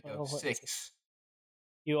 There we go. well, what is it? 6.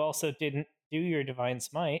 You also didn't do your Divine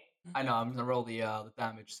Smite. I know. I'm gonna roll the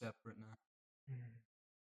damage separate now.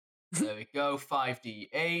 Hmm. There we go.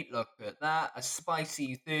 5d8. Look at that. A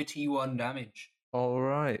spicy 31 damage. All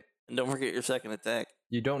right. And don't forget your second attack.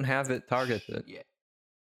 You don't have it targeted. Yeah.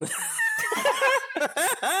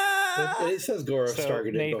 It says Gorov's So,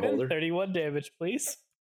 targeted Nathan, beholder. 31 damage, please.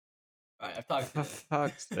 Alright, I've talked. For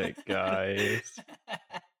fuck's sake, guys. I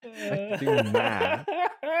can do math.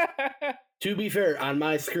 To be fair, on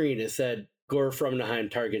my screen it said Gore from Nahheim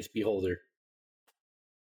targets beholder.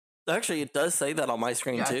 Actually, it does say that on my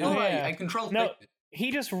screen Yeah, too. no, Yeah. I control No. clicked it.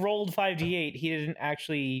 He just rolled 5d8. He didn't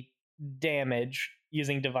actually damage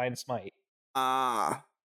using Divine Smite. Ah.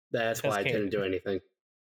 That's why I That's didn't do anything.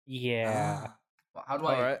 Yeah. Well, how do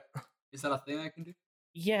All I? right. Is that a thing I can do?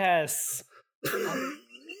 Yes.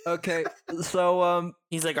 Okay. So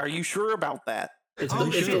He's like, are you sure about that? It's, Oh, the,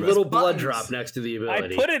 it's shit, the it's little blood buttons. drop next to the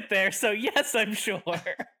ability. I put it there, so yes, I'm sure.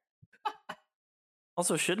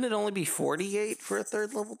 Also, shouldn't it only be 48 for a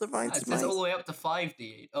 3rd level Divine It says Smite? all the way up to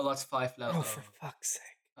 5d8. Oh, that's 5 level. Oh, for fuck's sake.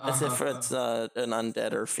 As if it's an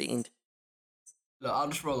undead or fiend. Look, I'll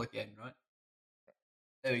just roll again, right?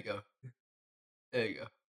 There we go. There you go.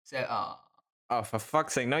 So, oh, for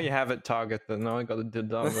fuck's sake! Now you have it targeted. Now I gotta do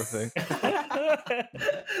the other thing.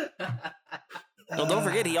 Well, don't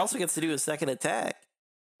forget, he also gets to do a second attack.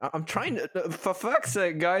 I'm trying to. For fuck's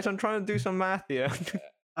sake, guys! I'm trying to do some math here.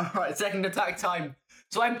 Alright, second attack time.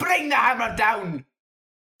 So I bring the hammer down,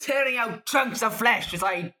 tearing out chunks of flesh as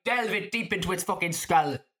I delve it deep into its fucking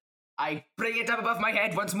skull. I bring it up above my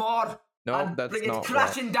head once more, No, and that's bring it not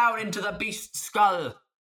crashing down into the beast's skull.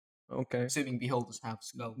 Okay. Assuming beholders have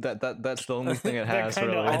skull. That's the only thing it They're has.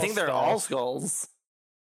 kinda Really. I all think they're skulls. all skulls.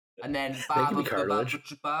 And then can be cartilage.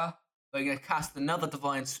 we're gonna cast another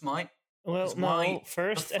divine smite. Well, It's no. my-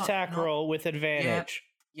 First the fuck, attack no. roll with advantage.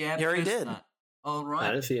 Yeah, You already first did. that. All I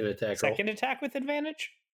right. didn't see an attack roll. Second attack with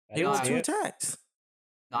advantage? I It didn't was see 2 it. attacks.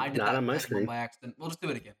 No, I did Not that on my second one screen. by accident. We'll just do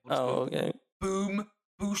it again. We'll just Oh, do it. okay. Boom,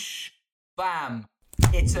 boosh, bam.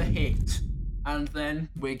 It's a hit. And then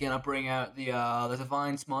we're gonna bring out the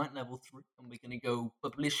divine smite level 3, and we're gonna go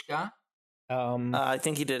Bablishka. I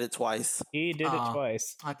think he did it twice. He did it Ah.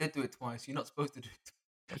 twice. I did do it twice. You're not supposed to do it.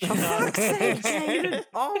 For fuck's sake, Jaden!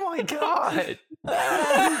 Oh my god!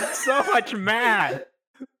 So much math.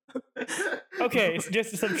 Okay, so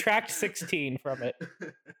just subtract 16 from it.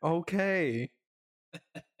 Okay.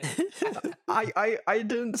 I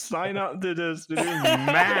didn't sign up to this to do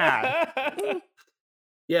math.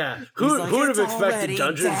 Yeah, who like, would have "It's expected already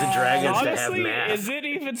Dungeons and Dragons to have Honestly, math? is it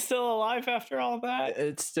even still alive after all that?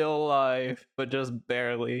 It's still alive, but just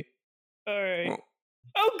barely. Alright.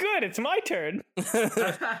 Oh, good, it's my turn.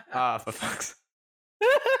 Ah, for fuck's.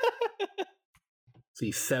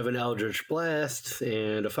 See 7 Eldritch Blasts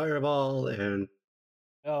and a Fireball, and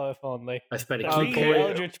Oh, if only. I spent a Three key Okay. point.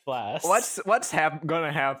 Eldritch Blast. What's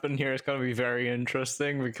gonna happen here is gonna be very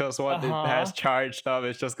interesting because what it Uh-huh. has charged up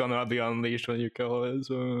is just gonna be unleashed when you kill it.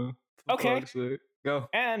 So for Okay. fuck's sake. Go.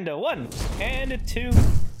 And a 1, and a 2,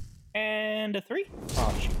 and a 3.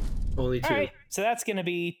 Oh, shoot. Only 2. All right, so that's going to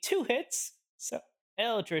be 2 hits. So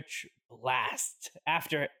Eldritch Blast.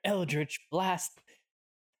 After Eldritch Blast,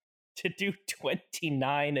 to do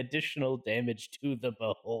 29 additional damage to the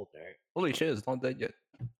Beholder. Holy shit, it's not dead yet.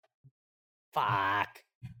 Fuck.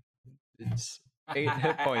 It's 8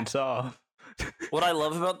 hit points off. What I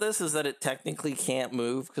love about this is that it technically can't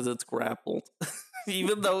move because it's grappled,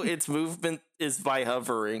 even though its movement is by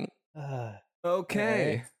hovering.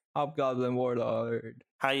 Okay. Hobgoblin Warlord.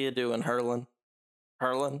 How you doing, Hurlin?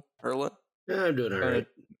 Hurlin? Yeah, I'm doing all right.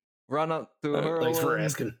 Run up to her. Thanks for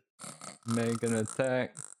asking. Make an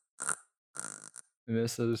attack.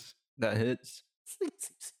 Misses. That hits.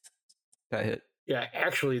 That hit. Yeah,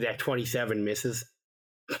 actually, that 27 misses.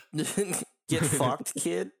 Get fucked,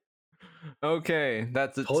 kid. Okay,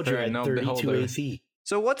 that's its Told you I turn. had Now 32 Beholder. AC.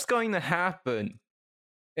 So what's going to happen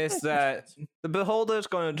is that the Beholder is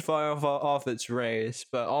going to fire off its rays,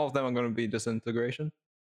 but all of them are going to be disintegration.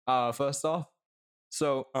 First off,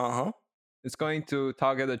 so it's going to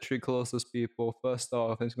target the 3 closest people. First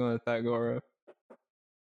off, it's going to attack Gora.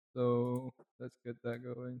 So let's get that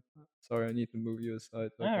going. Sorry, I need to move you aside.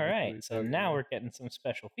 All right, so now we're getting some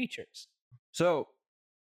special features. So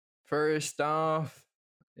first off,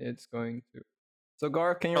 it's going to. So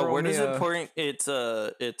Gar, can you roll where me does it point?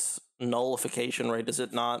 It's nullification, right? Does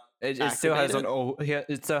it not? It still has activate an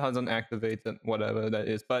it still hasn't activated whatever that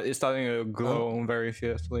is, but it's starting to glow very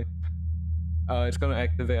fiercely. It's gonna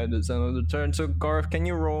activate at the end of the turn. So Garth, can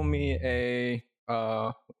you roll me a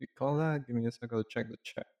what do you call that? Give me a second to check the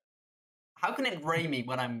chat. How can it ray me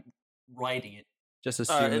when I'm riding it? Just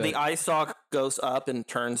assume the that, eye stalk goes up and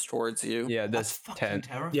turns towards you. yeah, That's that's fucking 10.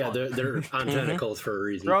 terrifying. Yeah, they're on tentacles for a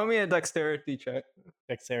reason. Roll me a dexterity check.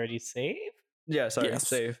 Dexterity save? Yeah, sorry, Yes.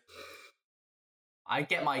 save. I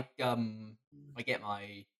get my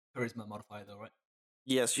charisma modifier though, right?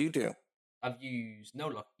 Yes, you do. I've used no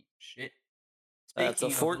lucky shit. That's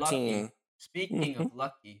a Speaking of lucky- 14. Speaking of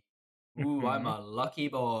lucky, ooh, I'm a lucky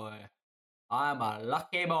boy. I'm a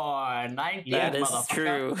lucky boy. 19, That is motherfucker.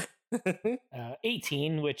 true.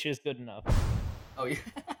 18, which is good enough. Oh yeah.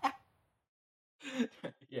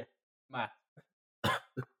 Yeah. Math.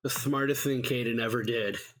 The smartest thing Caden ever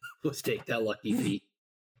did was take that lucky feat.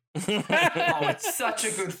 Oh, it's such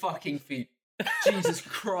a good fucking feat. Jesus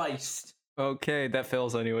Christ. Okay, that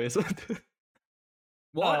fails anyways.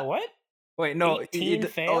 What? What? Wait, no, 18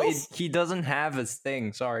 fails? he doesn't have his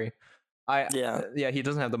thing. Sorry, yeah, he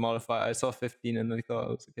doesn't have the modifier. I saw 15 and I thought it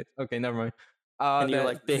was okay. Okay, never mind. And you're that-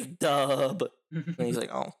 like, big dub. And he's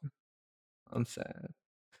like, oh. I'm sad.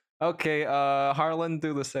 Okay, Harlan,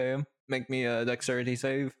 do the same. Make me a dexterity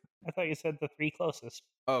save. I thought you said the 3 closest.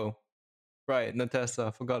 Oh, right,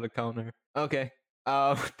 Natessa, forgot to counter. Okay,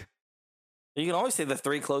 You can always say the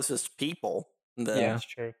 3 closest people. Then. Yeah. That's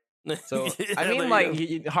true. so Yeah, I there mean, you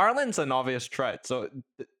like go. Harlan's an obvious threat, so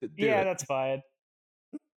do Yeah, it. that's fine.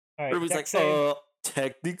 All right, Ruby's like, dex save.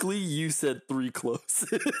 technically you said 3 close.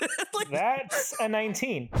 Like, That's a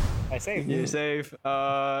 19. I saved. You save.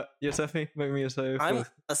 Yosefi, make me a save. I'm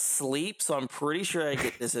asleep, so I'm pretty sure I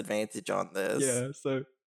get disadvantage on this. yeah. So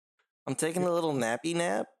I'm taking a little nappy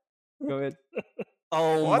nap. go ahead.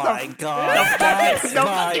 Oh What the my f- god, that's No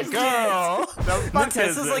my fucking girl! The fuck is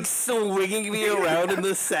Natessa's like this? swinging me around in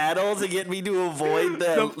the saddle to get me to avoid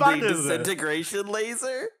The the fuck is this? disintegration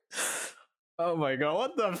laser. Oh my god,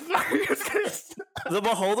 what the fuck is this? The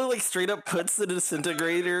beholder like straight up puts the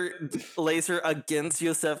disintegrator laser against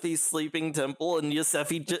Yosefi's sleeping temple, and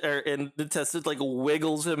and Natessa like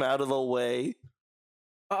wiggles him out of the way,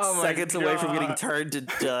 Oh my seconds away from getting God. turned to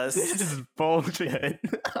dust. This is bullshit.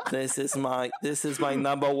 This is my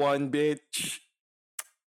number one bitch.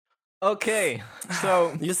 Okay,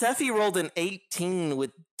 so Yosefi rolled an 18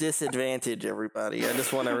 with disadvantage, everybody. I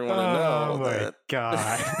just want everyone to oh know my that.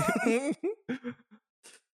 god.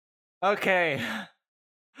 Okay,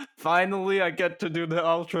 finally I get to do the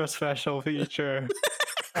ultra special feature.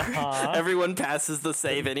 Uh-huh. Everyone passes the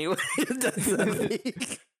save anyway. It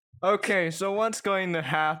doesn't Okay, so what's going to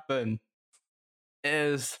happen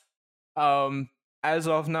is, as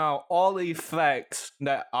of now, all effects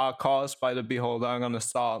that are caused by the beholder are gonna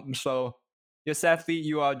stop. So, Yosefi,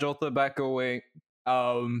 you are jolted back awake.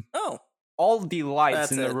 Oh, All the lights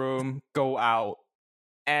That's in the it. room go out,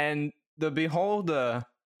 and the beholder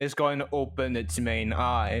is going to open its main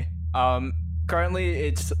eye. Currently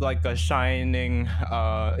it's like a shining.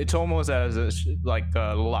 It's almost as like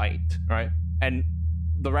a light, right? And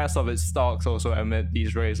the rest of its stalks also emit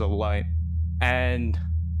these rays of light, and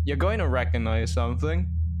you're going to recognize something.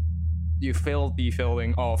 You feel the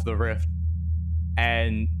filling of the rift,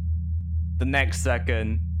 and the next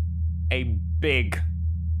second, a big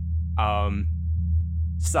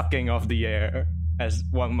sucking of the air, as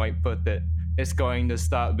one might put it, is going to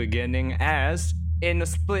start beginning as, in a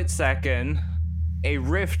split second, a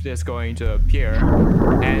rift is going to appear,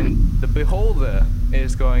 and the beholder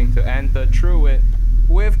is going to enter through it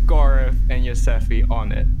with Gorif and Yosefi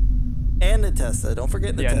on it. And Natessa. Don't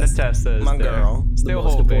forget Natessa. Yeah, Natessa is My there, girl. The still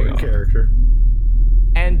most holding important on. character.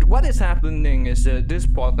 And what is happening is that this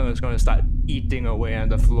portal is going to start eating away at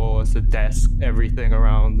the floors, the desk, everything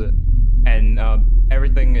around it, and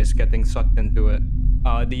everything is getting sucked into it.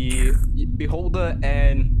 The beholder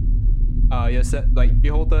and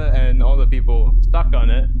beholder and all the people stuck on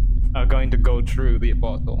it are going to go through the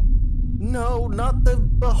portal. No, not the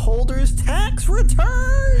beholder's tax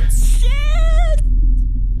returns. Shit.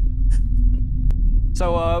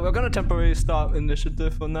 So we're gonna temporarily stop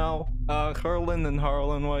initiative for now. Curlin and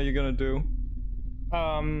Harlan, what are you gonna do?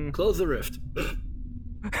 Close the rift.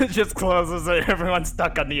 It just closes and everyone's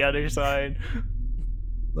stuck on the other side.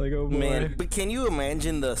 Like, oh boy. Man, but can you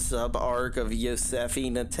imagine the sub arc of Yosefi,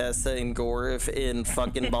 Natessa, and Gorif in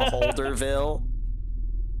fucking Beholderville?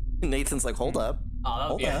 Nathan's like, hold up. Oh,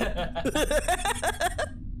 Hold yeah.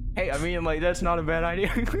 Hey, I mean, like, that's not a bad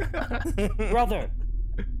idea. Brother,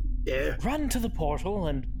 Yeah. run to the portal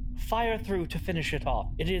and fire through to finish it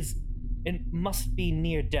off. It must be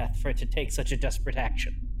near death for it to take such a desperate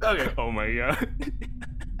action. Okay. Oh my god.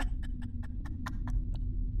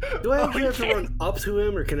 Do I actually have to run up to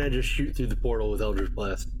him, or can I just shoot through the portal with Eldritch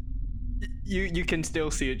Blast? You can still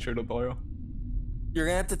see it through the portal. You're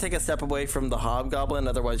gonna have to take a step away from the hobgoblin,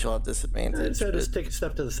 otherwise you'll have disadvantage. So just take a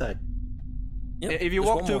step to the side. Yep, If you just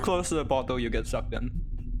walk one too more. close to the portal, you get sucked in.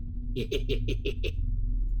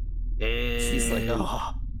 And She's like,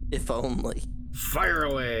 oh, if only. fire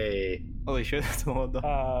away. Holy shit, that's a lot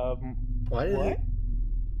of... Why did What?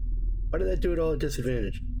 Why did that do it all at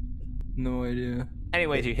disadvantage? No idea.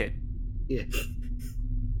 Anyways, you hit. Yeah.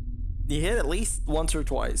 You hit at least once or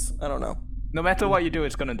twice. I don't know. No matter what you do,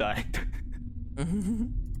 it's gonna die.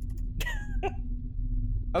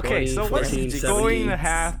 Okay, 20, so what's 14, going 70. to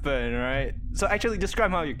happen, right? So actually,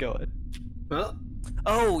 describe how you kill it. Well,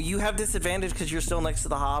 Oh, you have disadvantage because you're still next to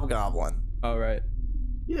the hobgoblin. All right.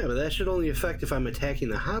 yeah, but that should only affect if I'm attacking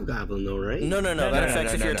the hobgoblin, though, right? No, No, that no,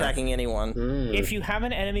 affects no, if no, you're no. attacking anyone. Mm. If you have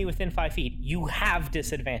an enemy within 5 feet, you have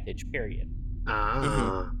disadvantage, period.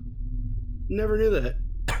 Ah. Never knew that.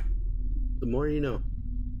 The more you know.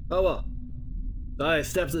 Oh well. So I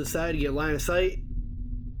step to the side to get line of sight.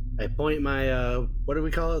 I point my what do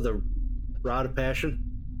we call it? The rod of passion.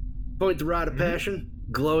 Point the rod of passion.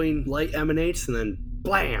 Glowing light emanates, and then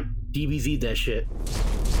blam! DBZ'd that shit.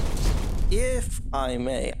 If I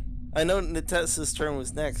may, I know Natessa's turn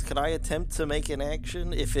was next. Could I attempt to make an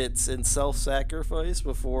action if it's in self-sacrifice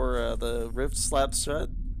before the rift slaps shut?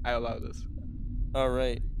 I allow this. All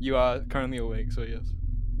right. You are currently awake, so yes.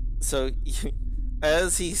 So,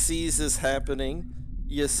 as he sees this happening,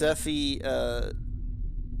 Yosefi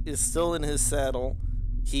is still in his saddle.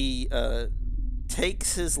 He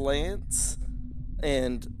takes his lance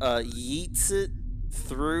and yeets it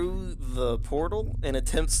through the portal and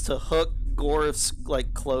attempts to hook Gorif's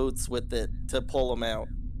clothes with it to pull him out.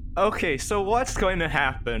 Okay, so what's going to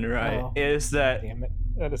happen, right, Oh. is that Damn it.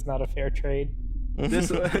 That is not a fair trade.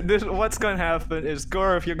 this what's going to happen is,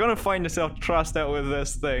 Gorif, you're going to find yourself trussed out with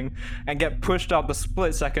this thing and get pushed up the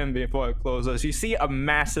split second before it closes. You see a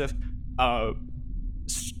massive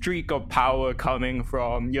streak of power coming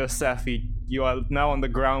from Yosefi. You are now on the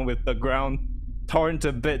ground with the ground torn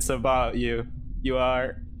to bits about you. You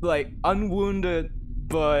are, like, unwounded,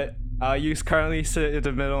 but you currently sit in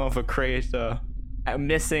the middle of a crater,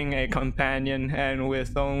 missing a companion, and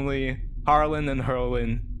with only Harlan and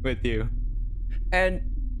Hurlin with you. And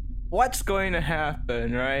what's going to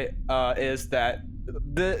happen, right, is that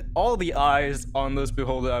all the eyes on this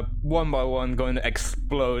beholder are one by one going to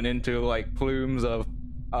explode into, like, plumes of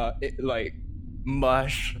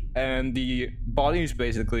mush, and the body's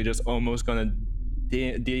basically just almost gonna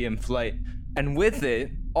de-inflate. And with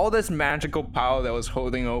it, all this magical power that was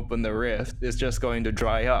holding open the rift is just going to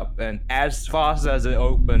dry up, and as fast as it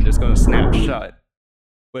opened, it's gonna snap shut,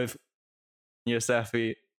 with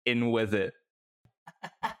Yosefi in with it.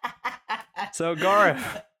 So,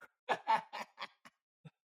 Gorif,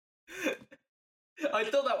 I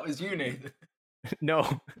thought that was you, Nathan.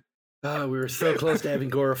 no. We were so close to having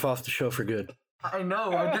Gorif off the show for good. I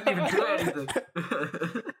know, I didn't even do anything.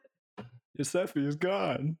 Yosefi is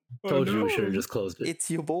gone. Told you we should have just closed it. It's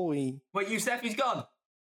your boy. Wait, Yosefi's gone.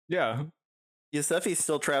 Yeah. Yosefi's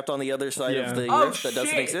still trapped on the other side Yeah. of the Oh, rift that doesn't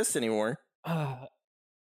shit. exist anymore.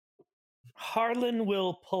 Harlan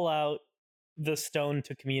will pull out the stone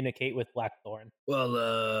to communicate with Blackthorn. Well,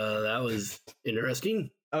 that was interesting.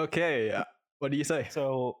 Okay, what do you say?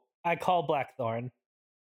 So I call Blackthorn.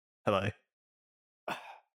 Hello.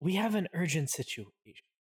 We have an urgent situation.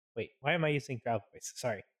 Wait, why am I using Drow voice?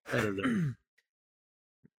 Sorry. I don't know.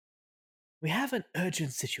 We have an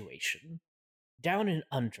urgent situation down in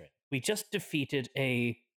Undren. We just defeated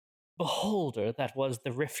a beholder that was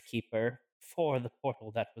the Rift Keeper for the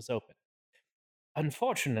portal that was open.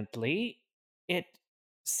 Unfortunately, it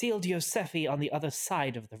sealed Yosefi on the other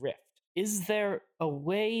side of the rift. Is there a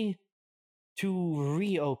way to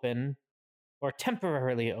reopen or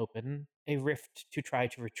temporarily open a rift to try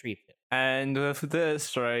to retrieve him? And with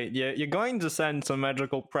this, right, you're going to send some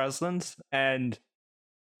magical presence, and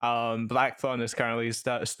Blackthorn is currently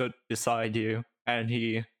stood beside you, and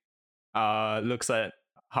he looks at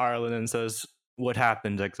Harlan and says, "What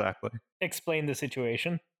happened exactly?" Explain the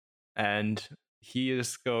situation. And he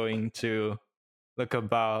is going to look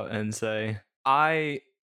about and say, "I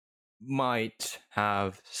might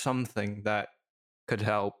have something that could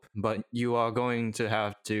help, but you are going to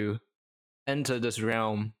have to enter this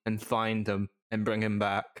realm and find him and bring him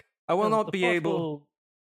back. I will Well, not the be able." portal,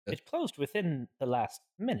 it closed within the last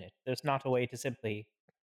minute. There's not a way to simply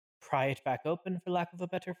pry it back open, for lack of a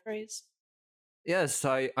better phrase. Yes,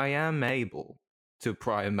 I am able to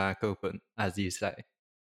pry him back open, as you say.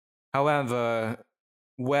 However,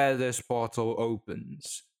 where this portal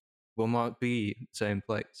opens will not be the same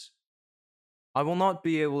place. I will not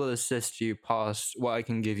be able to assist you past what I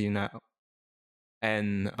can give you now.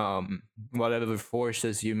 And whatever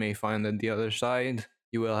forces you may find on the other side,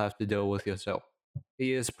 you will have to deal with yourself.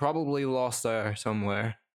 He is probably lost there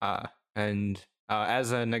somewhere. And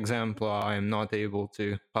as an example, I am not able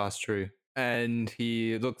to pass through. And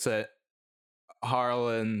he looks at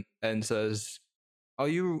Harlan and says, "Are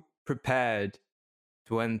you prepared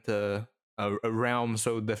to enter a realm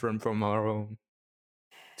so different from our own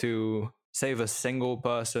to save a single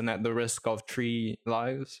person at the risk of 3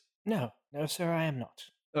 lives?" No, sir, I am not.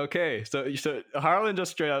 Okay, so Harlan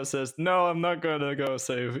just straight out says, "No, I'm not gonna go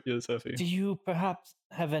save Yosefi." Do you perhaps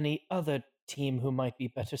have any other team who might be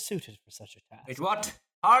better suited for such a task? Wait, what?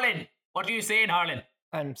 Harlan! What are you saying, Harlan?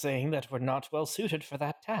 I'm saying that we're not well suited for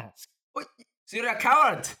that task. What? So you're a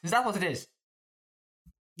coward? Is that what it is?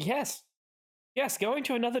 Yes. Yes, going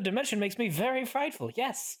to another dimension makes me very frightful.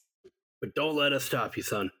 Yes. But don't let us stop you,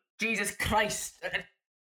 son. Jesus Christ.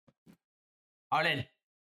 Harlan,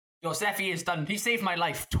 Yosefi is done. He saved my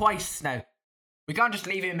life twice now. We can't just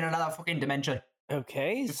leave him in another fucking dimension.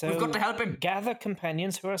 Okay, so We've got to help him. gather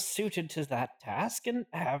companions who are suited to that task and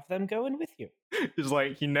have them go in with you. He's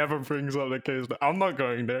like, he never brings up the case. I'm not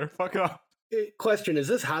going there. Fuck off. Question, is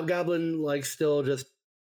this hobgoblin, like, still just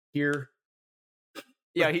here?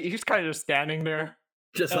 Yeah, he's kind of just standing there.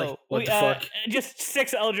 Just like, what the fuck? Just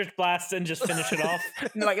 6 Eldritch Blasts and just finish it off.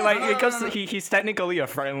 like because he's technically a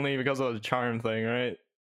friendly because of the charm thing, right?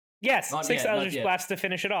 Yes, Not 6 yet, not Eldritch yet. Blasts to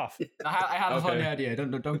finish it off. I have a funny Okay. idea.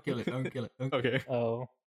 Don't kill it. Don't kill it. Don't... Okay. Oh.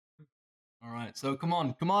 All right. So come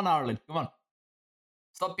on, Harlan. Come on.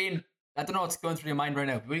 Stop being. I don't know what's going through your mind right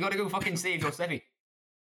now. We got to go fucking save Yosefi.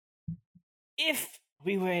 If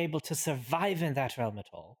we were able to survive in that realm at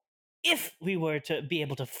all, if we were to be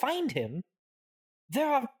able to find him,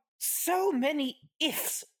 there are so many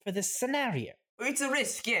ifs for this scenario. It's a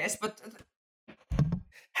risk, yes, but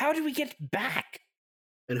How do we get back?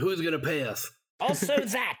 And who's gonna pay us? Also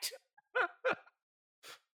that.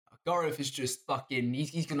 Gareth is just fucking.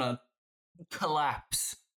 He's gonna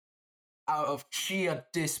collapse out of sheer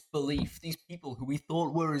disbelief. These people who we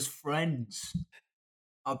thought were his friends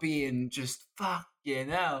are being just fucking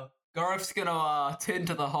hell. Gareth's gonna turn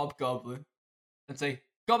to the hobgoblin and say,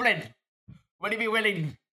 "Goblin, would you be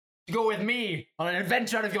willing to go with me on an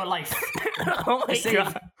adventure of your life?" Oh my Save-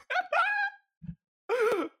 god.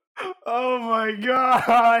 Oh my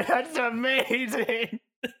god, that's amazing.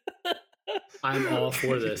 I'm all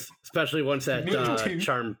for this, especially once that Me too.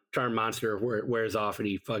 charm monster wears off and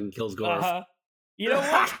he fucking kills Gorf. Uh-huh. You know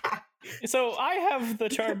what? So I have the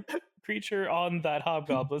charm creature on that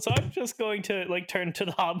hobgoblin, so I'm just going to turn to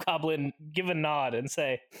the hobgoblin, give a nod, and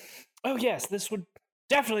say, "Oh yes, this would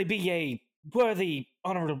definitely be a worthy,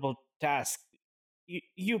 honorable task.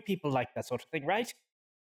 You people like that sort of thing, right?"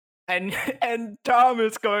 And Tom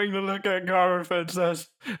is going to look at Gareth and says,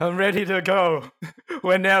 "I'm ready to go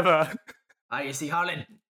whenever." You see, Harlan,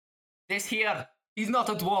 this here, he's not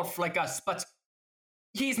a dwarf like us, but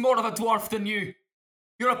he's more of a dwarf than you.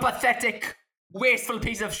 You're a pathetic, wasteful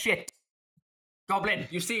piece of shit. Goblin,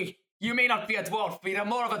 you see, you may not be a dwarf, but you're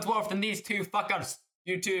more of a dwarf than these two fuckers.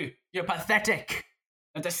 You two, you're pathetic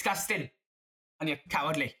and disgusting, and you're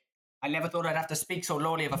cowardly. I never thought I'd have to speak so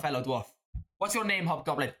lowly of a fellow dwarf. What's your name,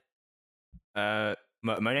 Hobgoblin? My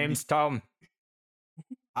name's Tom.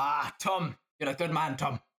 Ah, Tom. You're a good man,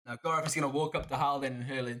 Tom. Now, Gorf is going to walk up to Harlan and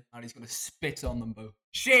Hurlin, and he's going to spit on them both.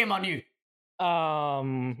 Shame on you!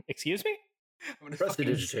 Excuse me? I'm going to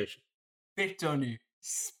Prestidigitation. spit on you.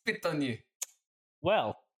 Spit on you.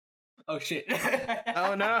 Well, Oh, shit.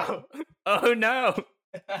 Oh no! Oh no!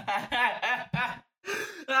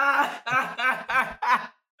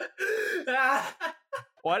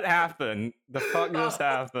 What happened? The fuck just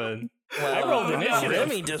happened? Well, I rolled initiative.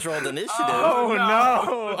 Remy just rolled initiative. Oh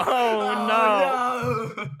no!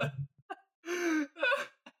 Oh no! no!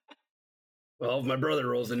 Well, if my brother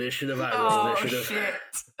rolls initiative, I roll Oh, initiative.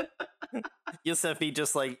 shit. Giuseppe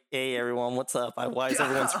just like, hey everyone, what's up? Why is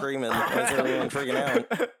everyone screaming? Why is everyone freaking out?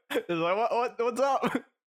 It's like what's up?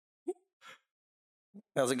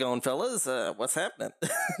 How's it going, fellas? What's happening?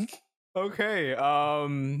 Okay,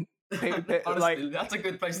 Honestly, like that's a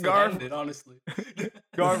good place to Garth- end it, honestly.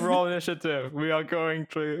 guard roll initiative. We're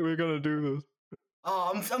gonna do this.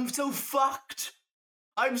 Oh, I'm so fucked.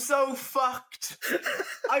 I'm so fucked.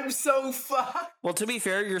 I'm so fucked. Well, to be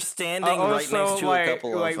fair, you're standing right next to a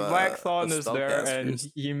couple like of Blackthorn of is there, and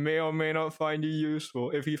spellcasters. he may or may not find you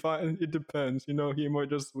useful. If he finds, it depends. You know, he might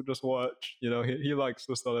just watch. You know, he likes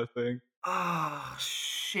this sort of thing. Oh,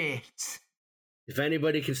 shit. If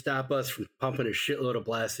anybody can stop us from pumping a shitload of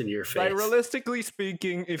blast into your face, Like realistically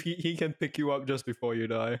speaking, if he can pick you up just before you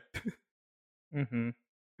die. mm-hmm.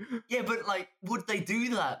 Yeah, but, like, would they do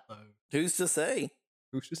that, though? Who's to say?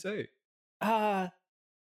 Who's to say?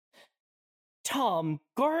 Tom,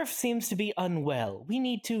 Gorf seems to be unwell. We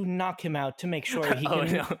need to knock him out to make sure he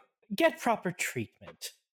can get proper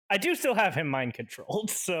treatment. I do still have him mind controlled,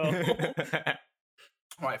 so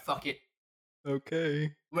Alright, fuck it.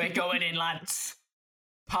 Okay. We're going in, lads.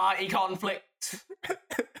 Party conflict.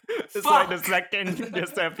 It's like the Fuck! second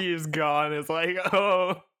Giuseppe is gone, it's like,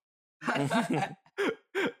 oh.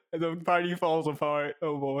 And the party falls apart.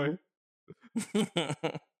 Oh boy. Let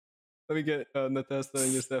me get Natesta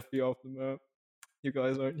and Giuseppe off the map. You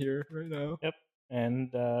guys aren't here right now.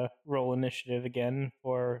 and roll initiative again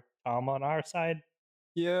for Tom on our side.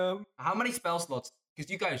 Yeah. How many spell slots?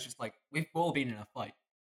 Because you guys just, like, we've all been in a fight.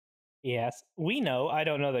 Yes, we know. I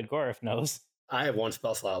don't know that Gorf knows. I have one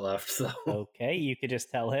spell slot left, so Okay, you could just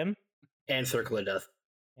tell him. and Circle of Death.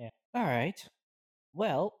 Yeah. All right.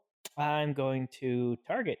 Well, I'm going to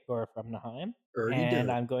target Gorf from Naheim, Already and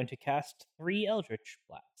done. I'm going to cast 3 Eldritch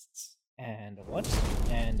Blasts. And a 1,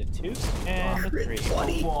 and a 2, and a 3.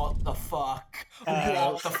 Buddy. What the fuck?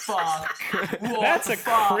 What the fuck? What That's the a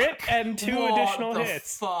fuck? crit and 2 What additional the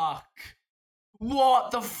hits. Fuck?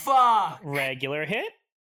 What the fuck? Regular hit,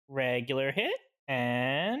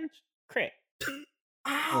 and crit.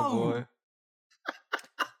 Oh boy.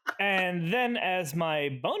 And then, as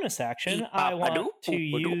my bonus action, I want to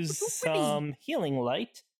use some healing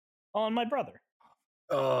light on my brother.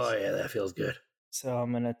 Oh yeah, that feels good. So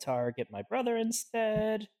I'm gonna target my brother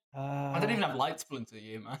instead. I don't even have light splinter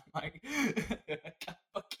here, man. Like, I can't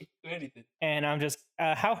fucking do anything. And I'm just.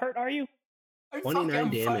 How hurt are you? I'm 29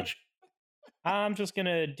 fucking damage. I'm just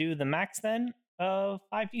gonna do the max then of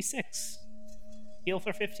 5d6. Heal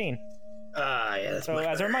for 15. Yeah, that's So much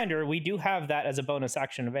as a better. reminder, we do have that as a bonus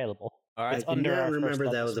action available. All I right. It's did under not our first remember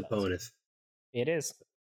that level was a spells. bonus. It is.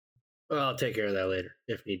 Well, I'll take care of that later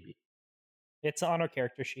if need be. It's on our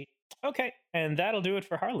character sheet. Okay, and that'll do it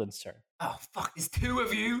for Harlan's turn. Oh, fuck, there's 2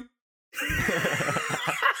 of you.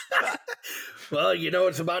 Well, you know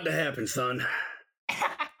what's about to happen, son.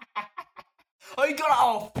 Oh, you got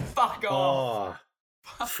Oh, fuck off.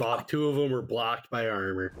 Oh, fuck. 2 of them were blocked by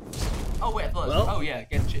armor. Oh, wait, look. Well- Oh, yeah,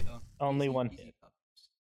 get shit on. Only Easy, 1 easy hit. cups.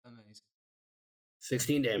 Amazing.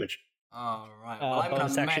 16 damage. Alright, well, I'm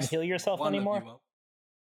Bonus gonna action mess heal yourself one of anymore? you up.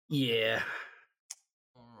 Yeah.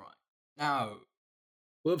 Alright. Now,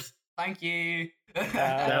 Whoops. thank you.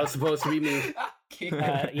 That was supposed to be me.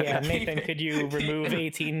 Yeah, Nathan, Keep could you it, remove keep it,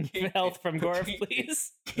 18 keep health it, from Gorf, keep it,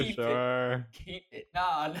 please? Keep it. Sure. Keep it.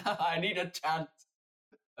 Nah, I need a chance.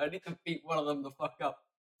 I need to beat one of them the fuck up.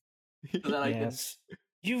 So that I can. Yes.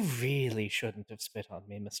 You really shouldn't have spit on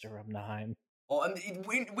me, Mr. Rumnaheim. Oh, and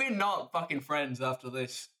we're not fucking friends after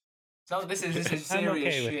this. So this is serious I'm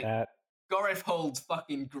okay shit. with that. Gorif holds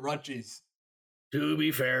fucking grudges. To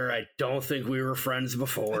be fair, I don't think we were friends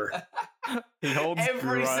before. He holds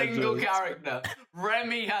Every single grudges. character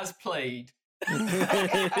Remy has played.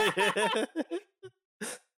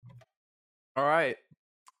 All right.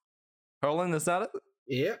 Harlan, is that it?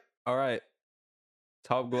 Yep. All right.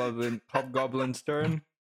 Hobgoblin's turn.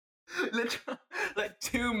 Literally, like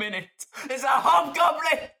 2 minutes. It's a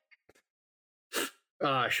hobgoblin!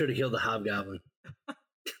 I should have killed the hobgoblin.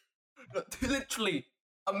 Literally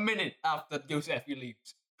a minute after Giuseppe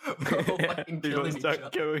leaves. We're all fucking People killing each start other.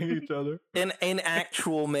 killing each other. An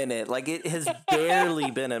actual minute. Like it has barely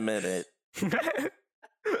been a minute.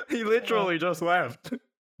 He literally just left.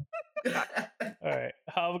 All right,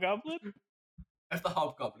 hobgoblin. If the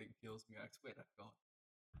hobgoblin kills me, I swear to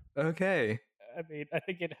God. Okay. I mean, I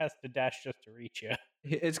think it has to dash just to reach you.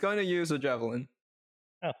 It's going to use a javelin.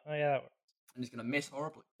 Oh yeah, that works. And he's gonna miss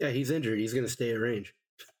horribly. Yeah, he's injured. He's gonna stay at range.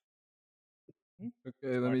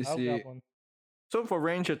 Okay, let me see. Hobgoblin. So for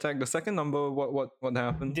range attack, the second number, what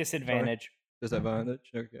happened? Disadvantage.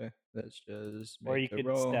 Disadvantage. Okay, let's just make Or you a could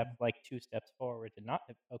roll. step like 2 steps forward and not.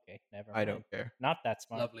 Okay, never mind. I don't care. Not that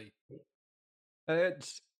smart. Lovely.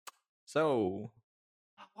 It's so.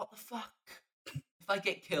 What the fuck? If I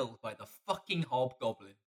get killed by the fucking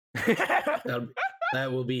hobgoblin,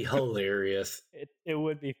 That will be hilarious. It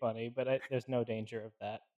would be funny, but there's no danger of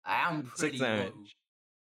that. I am pretty 6 low. damage.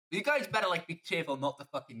 You guys better like be careful not to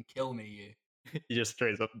fucking kill me, you. You just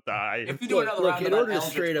straight up die. If you do another round in of that order to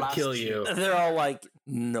Eldritch straight up Blast kill shit- you, They're all like,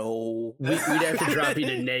 no. we'd have to drop you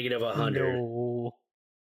to negative 100. No.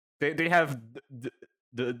 They have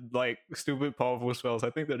the like stupid powerful spells.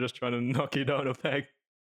 I think they're just trying to knock you down a peg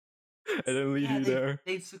and then leave Yeah, you there.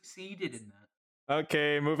 They've succeeded in that.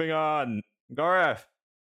 Okay, moving on. Gareth.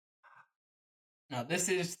 Now this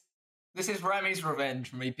is Remy's revenge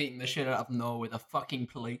for me beating the shit out of Noah with a fucking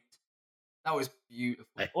plate. That was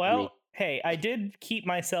beautiful. Well, hey, I did keep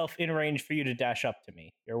myself in range for you to dash up to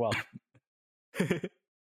me. You're welcome.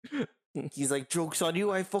 He's like, joke's on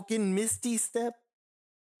you, I fucking Misty Step.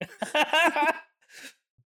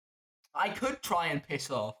 I could try and piss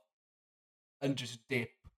off and just dip,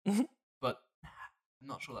 but I'm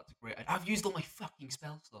not sure that's a great idea. I've used all my fucking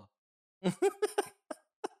spells though.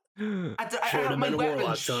 I Should've have my been a weapon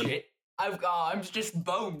warlock, son. shit. I'm just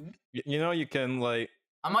boned. You know you can like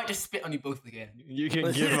I might just spit on you both again. you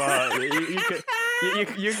can give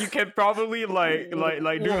you can probably like do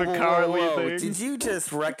the cowardly thing. Did you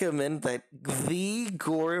just recommend that the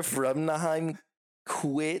Gore from Naheim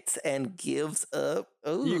quits and gives up?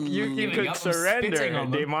 Oh, You Giving could up, I'm spitting surrender on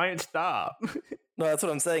and they them. might stop. no, that's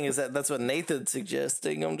what I'm saying. Is that's what Nathan's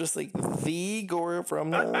suggesting? I'm just like the Gore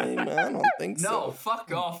from Naheim. I don't think so. No,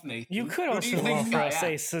 fuck off, Nathan. You could Who do you also think offer I us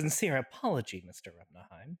am? a sincere apology, Mr.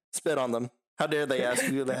 Remnaheim. Spit on them. How dare they ask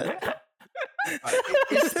you that? Right,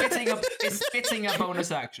 is spitting a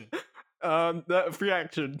bonus action? That free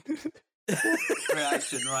action.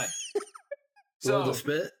 Reaction, right. Roll the So,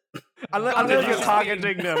 spit. Unless God, you're that's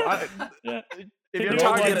targeting them. Yeah. If you're Can you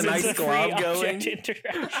targeting get a nice it's free glob object going?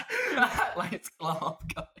 interaction. let's glove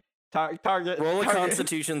going. target Roll a target-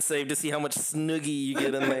 Constitution save to see how much snoogie you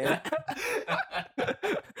get in there.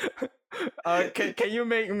 Can you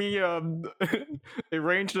make me a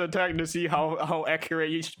ranged attack to see how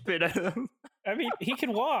accurate you spit at him? I mean, he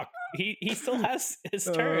can walk. He still has his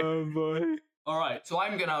turn. Oh boy! All right, so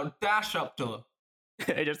I'm gonna dash up to him,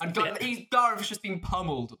 I just and Gareth's just been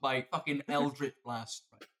pummeled by fucking Eldritch Blast,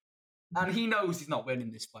 right? And he knows he's not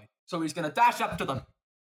winning this fight, so he's gonna dash up to them,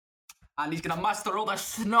 and he's gonna muster all the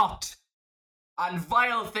snot and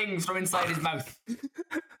vile things from inside his mouth,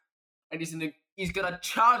 and he's gonna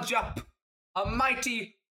charge up a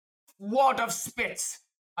mighty wad of spit,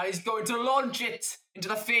 and he's going to launch it into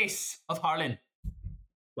the face of Harlan.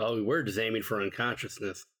 Well, we were just aiming for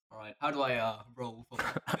unconsciousness. All right, how do I roll for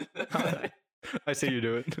that? I see you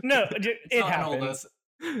do it. No, It's it not an old happens.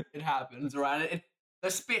 It happens, right?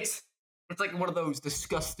 The spit, it's like one of those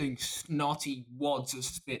disgusting, snotty wads of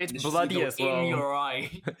spit. It's and just bloody gonna as go well. in your eye.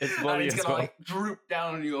 It's And bloody it's as gonna well. like droop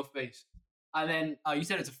down on your face. And then you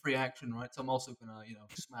said it's a free action, right? So I'm also gonna,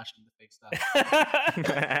 smash him in the face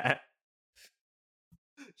that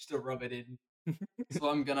just to rub it in. So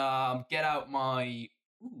I'm gonna get out my.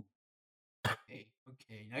 Ooh.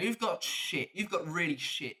 Okay. Now you've got shit. You've got really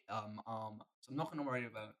shit armor. So I'm not gonna worry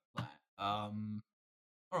about that.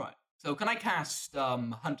 All right. So can I cast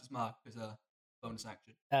Hunter's Mark as a bonus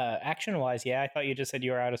action? Action-wise, yeah. I thought you just said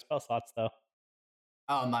you were out of spell slots, though.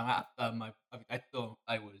 I thought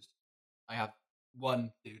I was. I have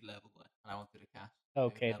one dude level left, and I wanted to cast. third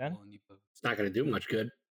Okay, level then. on you both. It's not going to do much good.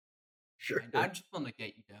 Sure. And I just want to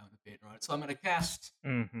get you down a bit, right? So I'm gonna cast.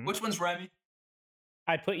 Mm-hmm. Which one's Remy?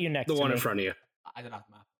 I put you next The to one me. in front of you. I don't have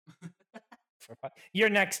the map. For fun. You're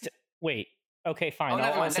next. Wait. Okay, fine. Oh, I'll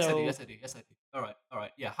never mind. also... Yes, I do. All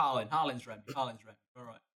right. Yeah, Harlan's Remy. All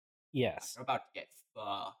right. Yes. We're about to get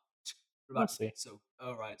fucked. We're We'll about to see. get so.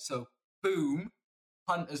 All right. So boom,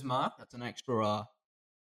 Hunter's Mark. That's an extra,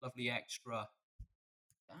 lovely extra.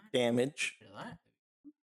 Damage. Bit of that.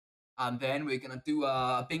 And then we're gonna do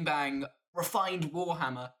a Bing Bang refined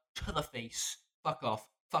warhammer to the face. Fuck off.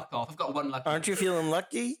 Fuck off. I've got one lucky. Aren't you feeling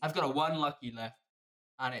lucky? I've got a one lucky left,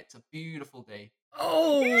 and it's a beautiful day.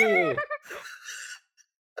 Oh!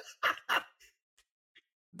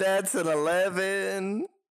 That's an 11.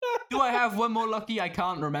 Do I have one more lucky? I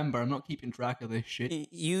can't remember. I'm not keeping track of this shit.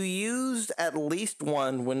 You used at least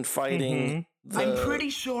one when fighting. I'm pretty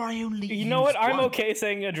sure I only. You know what? used I'm one. okay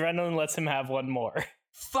saying adrenaline lets him have one more.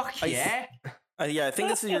 Fuck yeah! Yeah, I think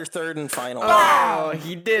this is your third and final. Oh,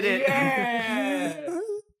 he did it. Yeah!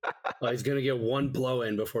 Well, he's gonna get one blow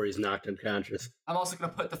in before he's knocked unconscious. I'm also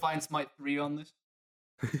gonna put Divine Smite 3 on this.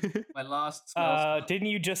 My last spell slot. Didn't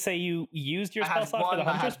you just say you used your I spell had slot for the one.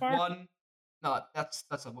 I Hunter's had Mark? one. No, that's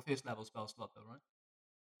a first level spell slot though, right?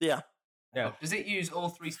 Yeah. Yeah. Oh, does it use all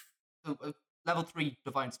three? Level 3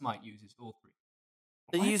 Divine Smite uses all three.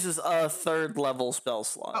 It uses a third level spell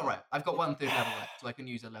slot. Oh right, I've got one third level left, so I can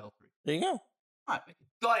use a level 3. There you go. Alright,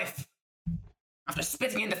 Gareth, after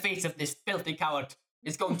spitting in the face of this filthy coward,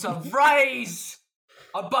 is going to rise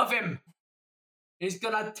above him. He's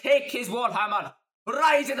gonna take his warhammer,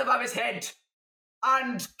 rise it above his head,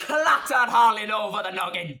 and clatter Harlan over the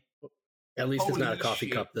noggin. At least it's not a Holy coffee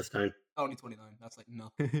shit. cup this time. Only 29. That's like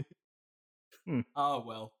nothing. Oh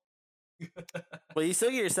well. Well, you still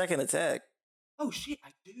get your second attack. Oh shit,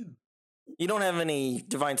 I do. You don't have any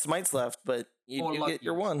divine smites left, but Or you get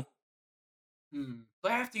your luckies. one. Do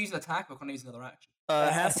I have to use an attack or can I use another action?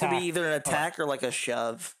 It has to be Attack. either an attack or like a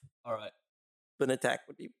shove. Alright. But an attack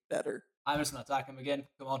would be better. I'm just gonna attack him again.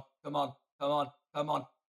 Come on, come on, come on, come on.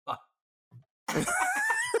 Fuck.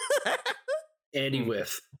 And he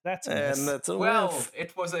whiffs. That's a miss. And that's a Well, whiff.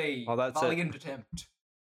 it was a Oh, that's it. valiant attempt.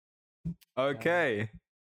 Okay.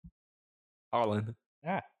 Harlan.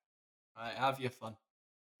 Alright, have your fun.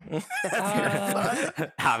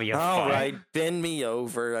 Have you All fun. right, bend me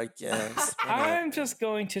over, I guess. I'm just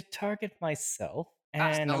going to target myself,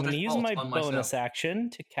 Cast and I'm going to Eldritch use Bolt my on bonus myself. action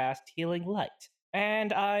to cast Healing Light.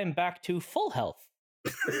 And I'm back to full health.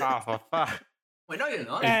 Oh, for fuck. Wait, no, you're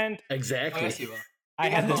not. And Oh, Exactly. yes, you are. I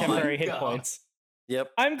have the Oh my temporary hit God. points.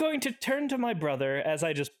 Yep. I'm going to turn to my brother as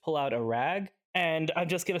I just pull out a rag, and I'm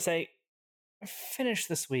just going to say, finish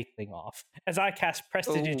this weakling off, as I cast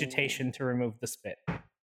Prestidigitation to remove the spit.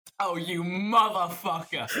 Oh, you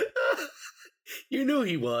motherfucker! You knew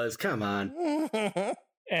he was. Come on.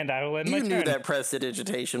 And I will end my You knew turn. that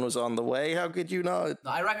prestidigitation was on the way. How could you not?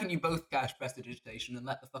 No, I reckon you both cast Prestidigitation and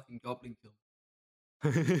let the fucking goblin kill.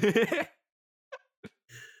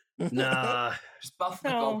 Nah. Just buff the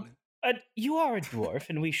No. goblin. You are a dwarf,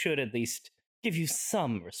 and we should at least give you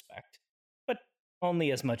some respect, but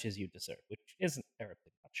only as much as you deserve, which isn't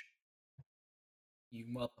terribly much. You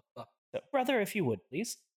motherfucker. So, brother, if you would,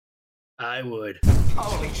 please. I would.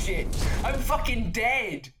 Holy shit! I'm fucking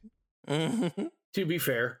dead! To be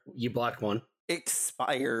fair, you blocked one.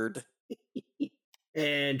 Expired.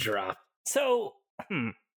 And drop. So,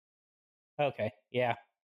 okay, yeah.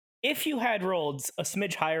 If you had rolled a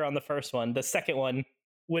smidge higher on the first one, the second one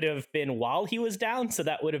would have been while he was down, so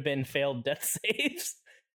that would have been failed death saves.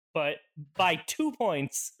 But by 2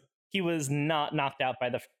 points, he was not knocked out by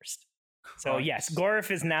the first. So yes,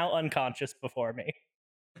 Gorif is now unconscious before me.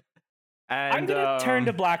 And, I'm gonna turn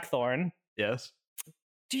to Blackthorn. Yes.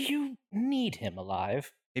 Do you need him alive?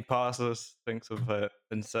 He pauses, thinks of it,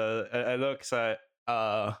 and says, looks at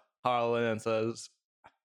Harlan and says,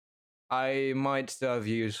 I might still have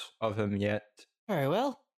use of him yet. Very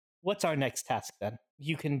well. What's our next task then?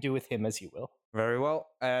 You can do with him as you will. Very well.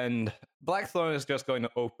 And Blackthorn is just going to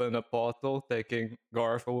open a portal, taking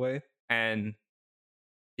Garth away. And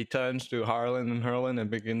he turns to Harlan and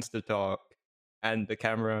begins to talk. And the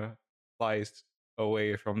camera flies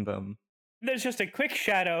away from them. There's just a quick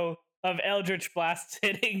shadow of Eldritch Blast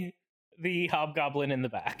hitting the hobgoblin in the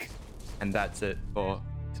back. And that's it for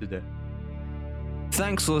today.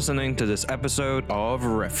 Thanks for listening to this episode of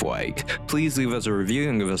Riftwake. Please leave us a review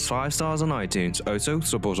and give us 5 stars on iTunes. Also,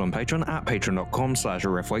 support us on Patreon at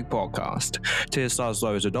patreon.com/riftwakepodcast. Tier stars as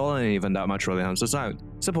low as $1 and even that much really helps us out.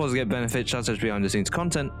 Supporters get benefits such as behind the scenes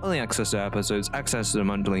content, early access to episodes, access to the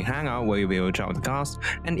monthly hangout where you'll be able to chat with the cast,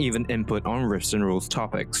 and even input on Rifts and Rules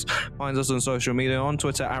topics. Find us on social media on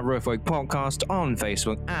Twitter at Riftwake Podcast, on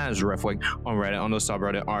Facebook as Riftwake, on Reddit on the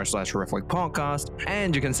subreddit r/Riftwake Podcast,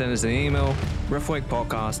 and you can send us an email,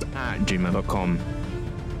 riftwakepodcast@gmail.com.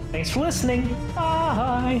 Thanks for listening.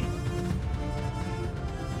 Bye.